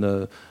war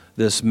and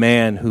this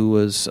man who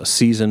was a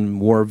seasoned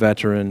war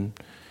veteran.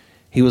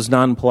 He was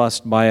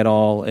nonplussed by it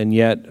all and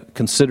yet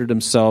considered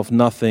himself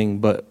nothing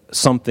but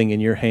something in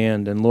your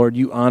hand. And Lord,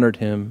 you honored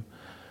him.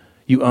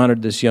 You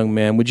honored this young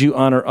man. Would you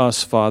honor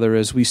us, Father,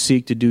 as we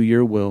seek to do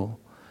your will?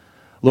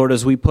 Lord,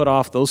 as we put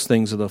off those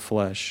things of the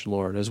flesh,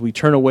 Lord, as we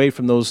turn away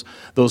from those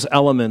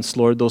elements,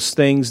 Lord, those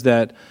things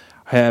that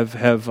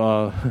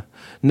have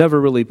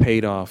never really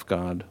paid off,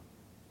 God.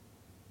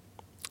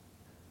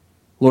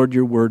 Lord,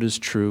 your word is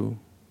true.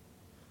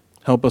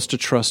 Help us to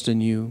trust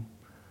in you,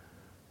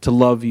 to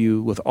love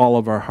you with all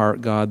of our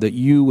heart, God, that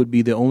you would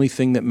be the only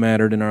thing that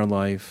mattered in our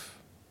life.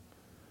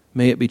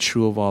 May it be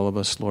true of all of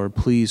us, Lord.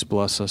 Please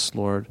bless us,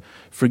 Lord.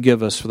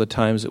 Forgive us for the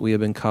times that we have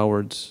been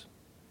cowards.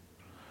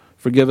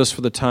 Forgive us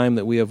for the time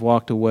that we have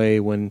walked away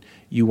when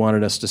you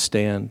wanted us to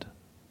stand,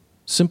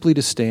 simply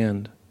to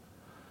stand.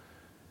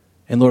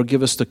 And Lord,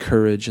 give us the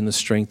courage and the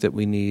strength that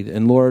we need.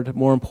 And Lord,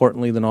 more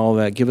importantly than all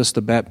that, give us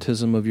the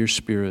baptism of your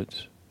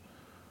Spirit.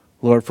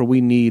 Lord, for we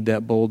need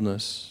that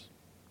boldness,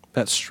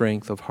 that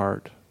strength of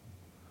heart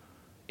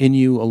in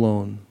you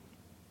alone.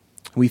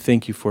 We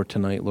thank you for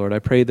tonight, Lord. I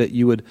pray that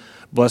you would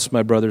bless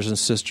my brothers and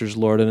sisters,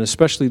 Lord, and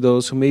especially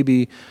those who may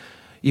be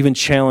even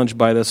challenged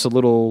by this a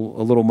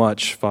little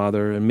much,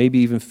 Father, and maybe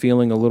even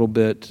feeling a little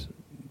bit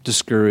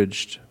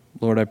discouraged.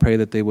 Lord, I pray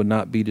that they would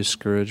not be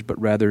discouraged, but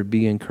rather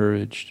be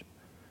encouraged.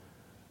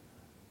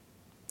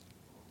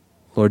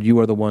 Lord, you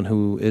are the one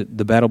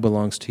the battle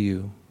belongs to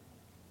you.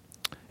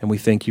 And we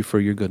thank you for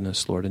your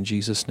goodness, Lord, in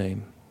Jesus'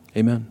 name.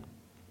 Amen.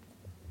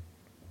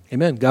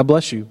 Amen. God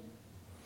bless you.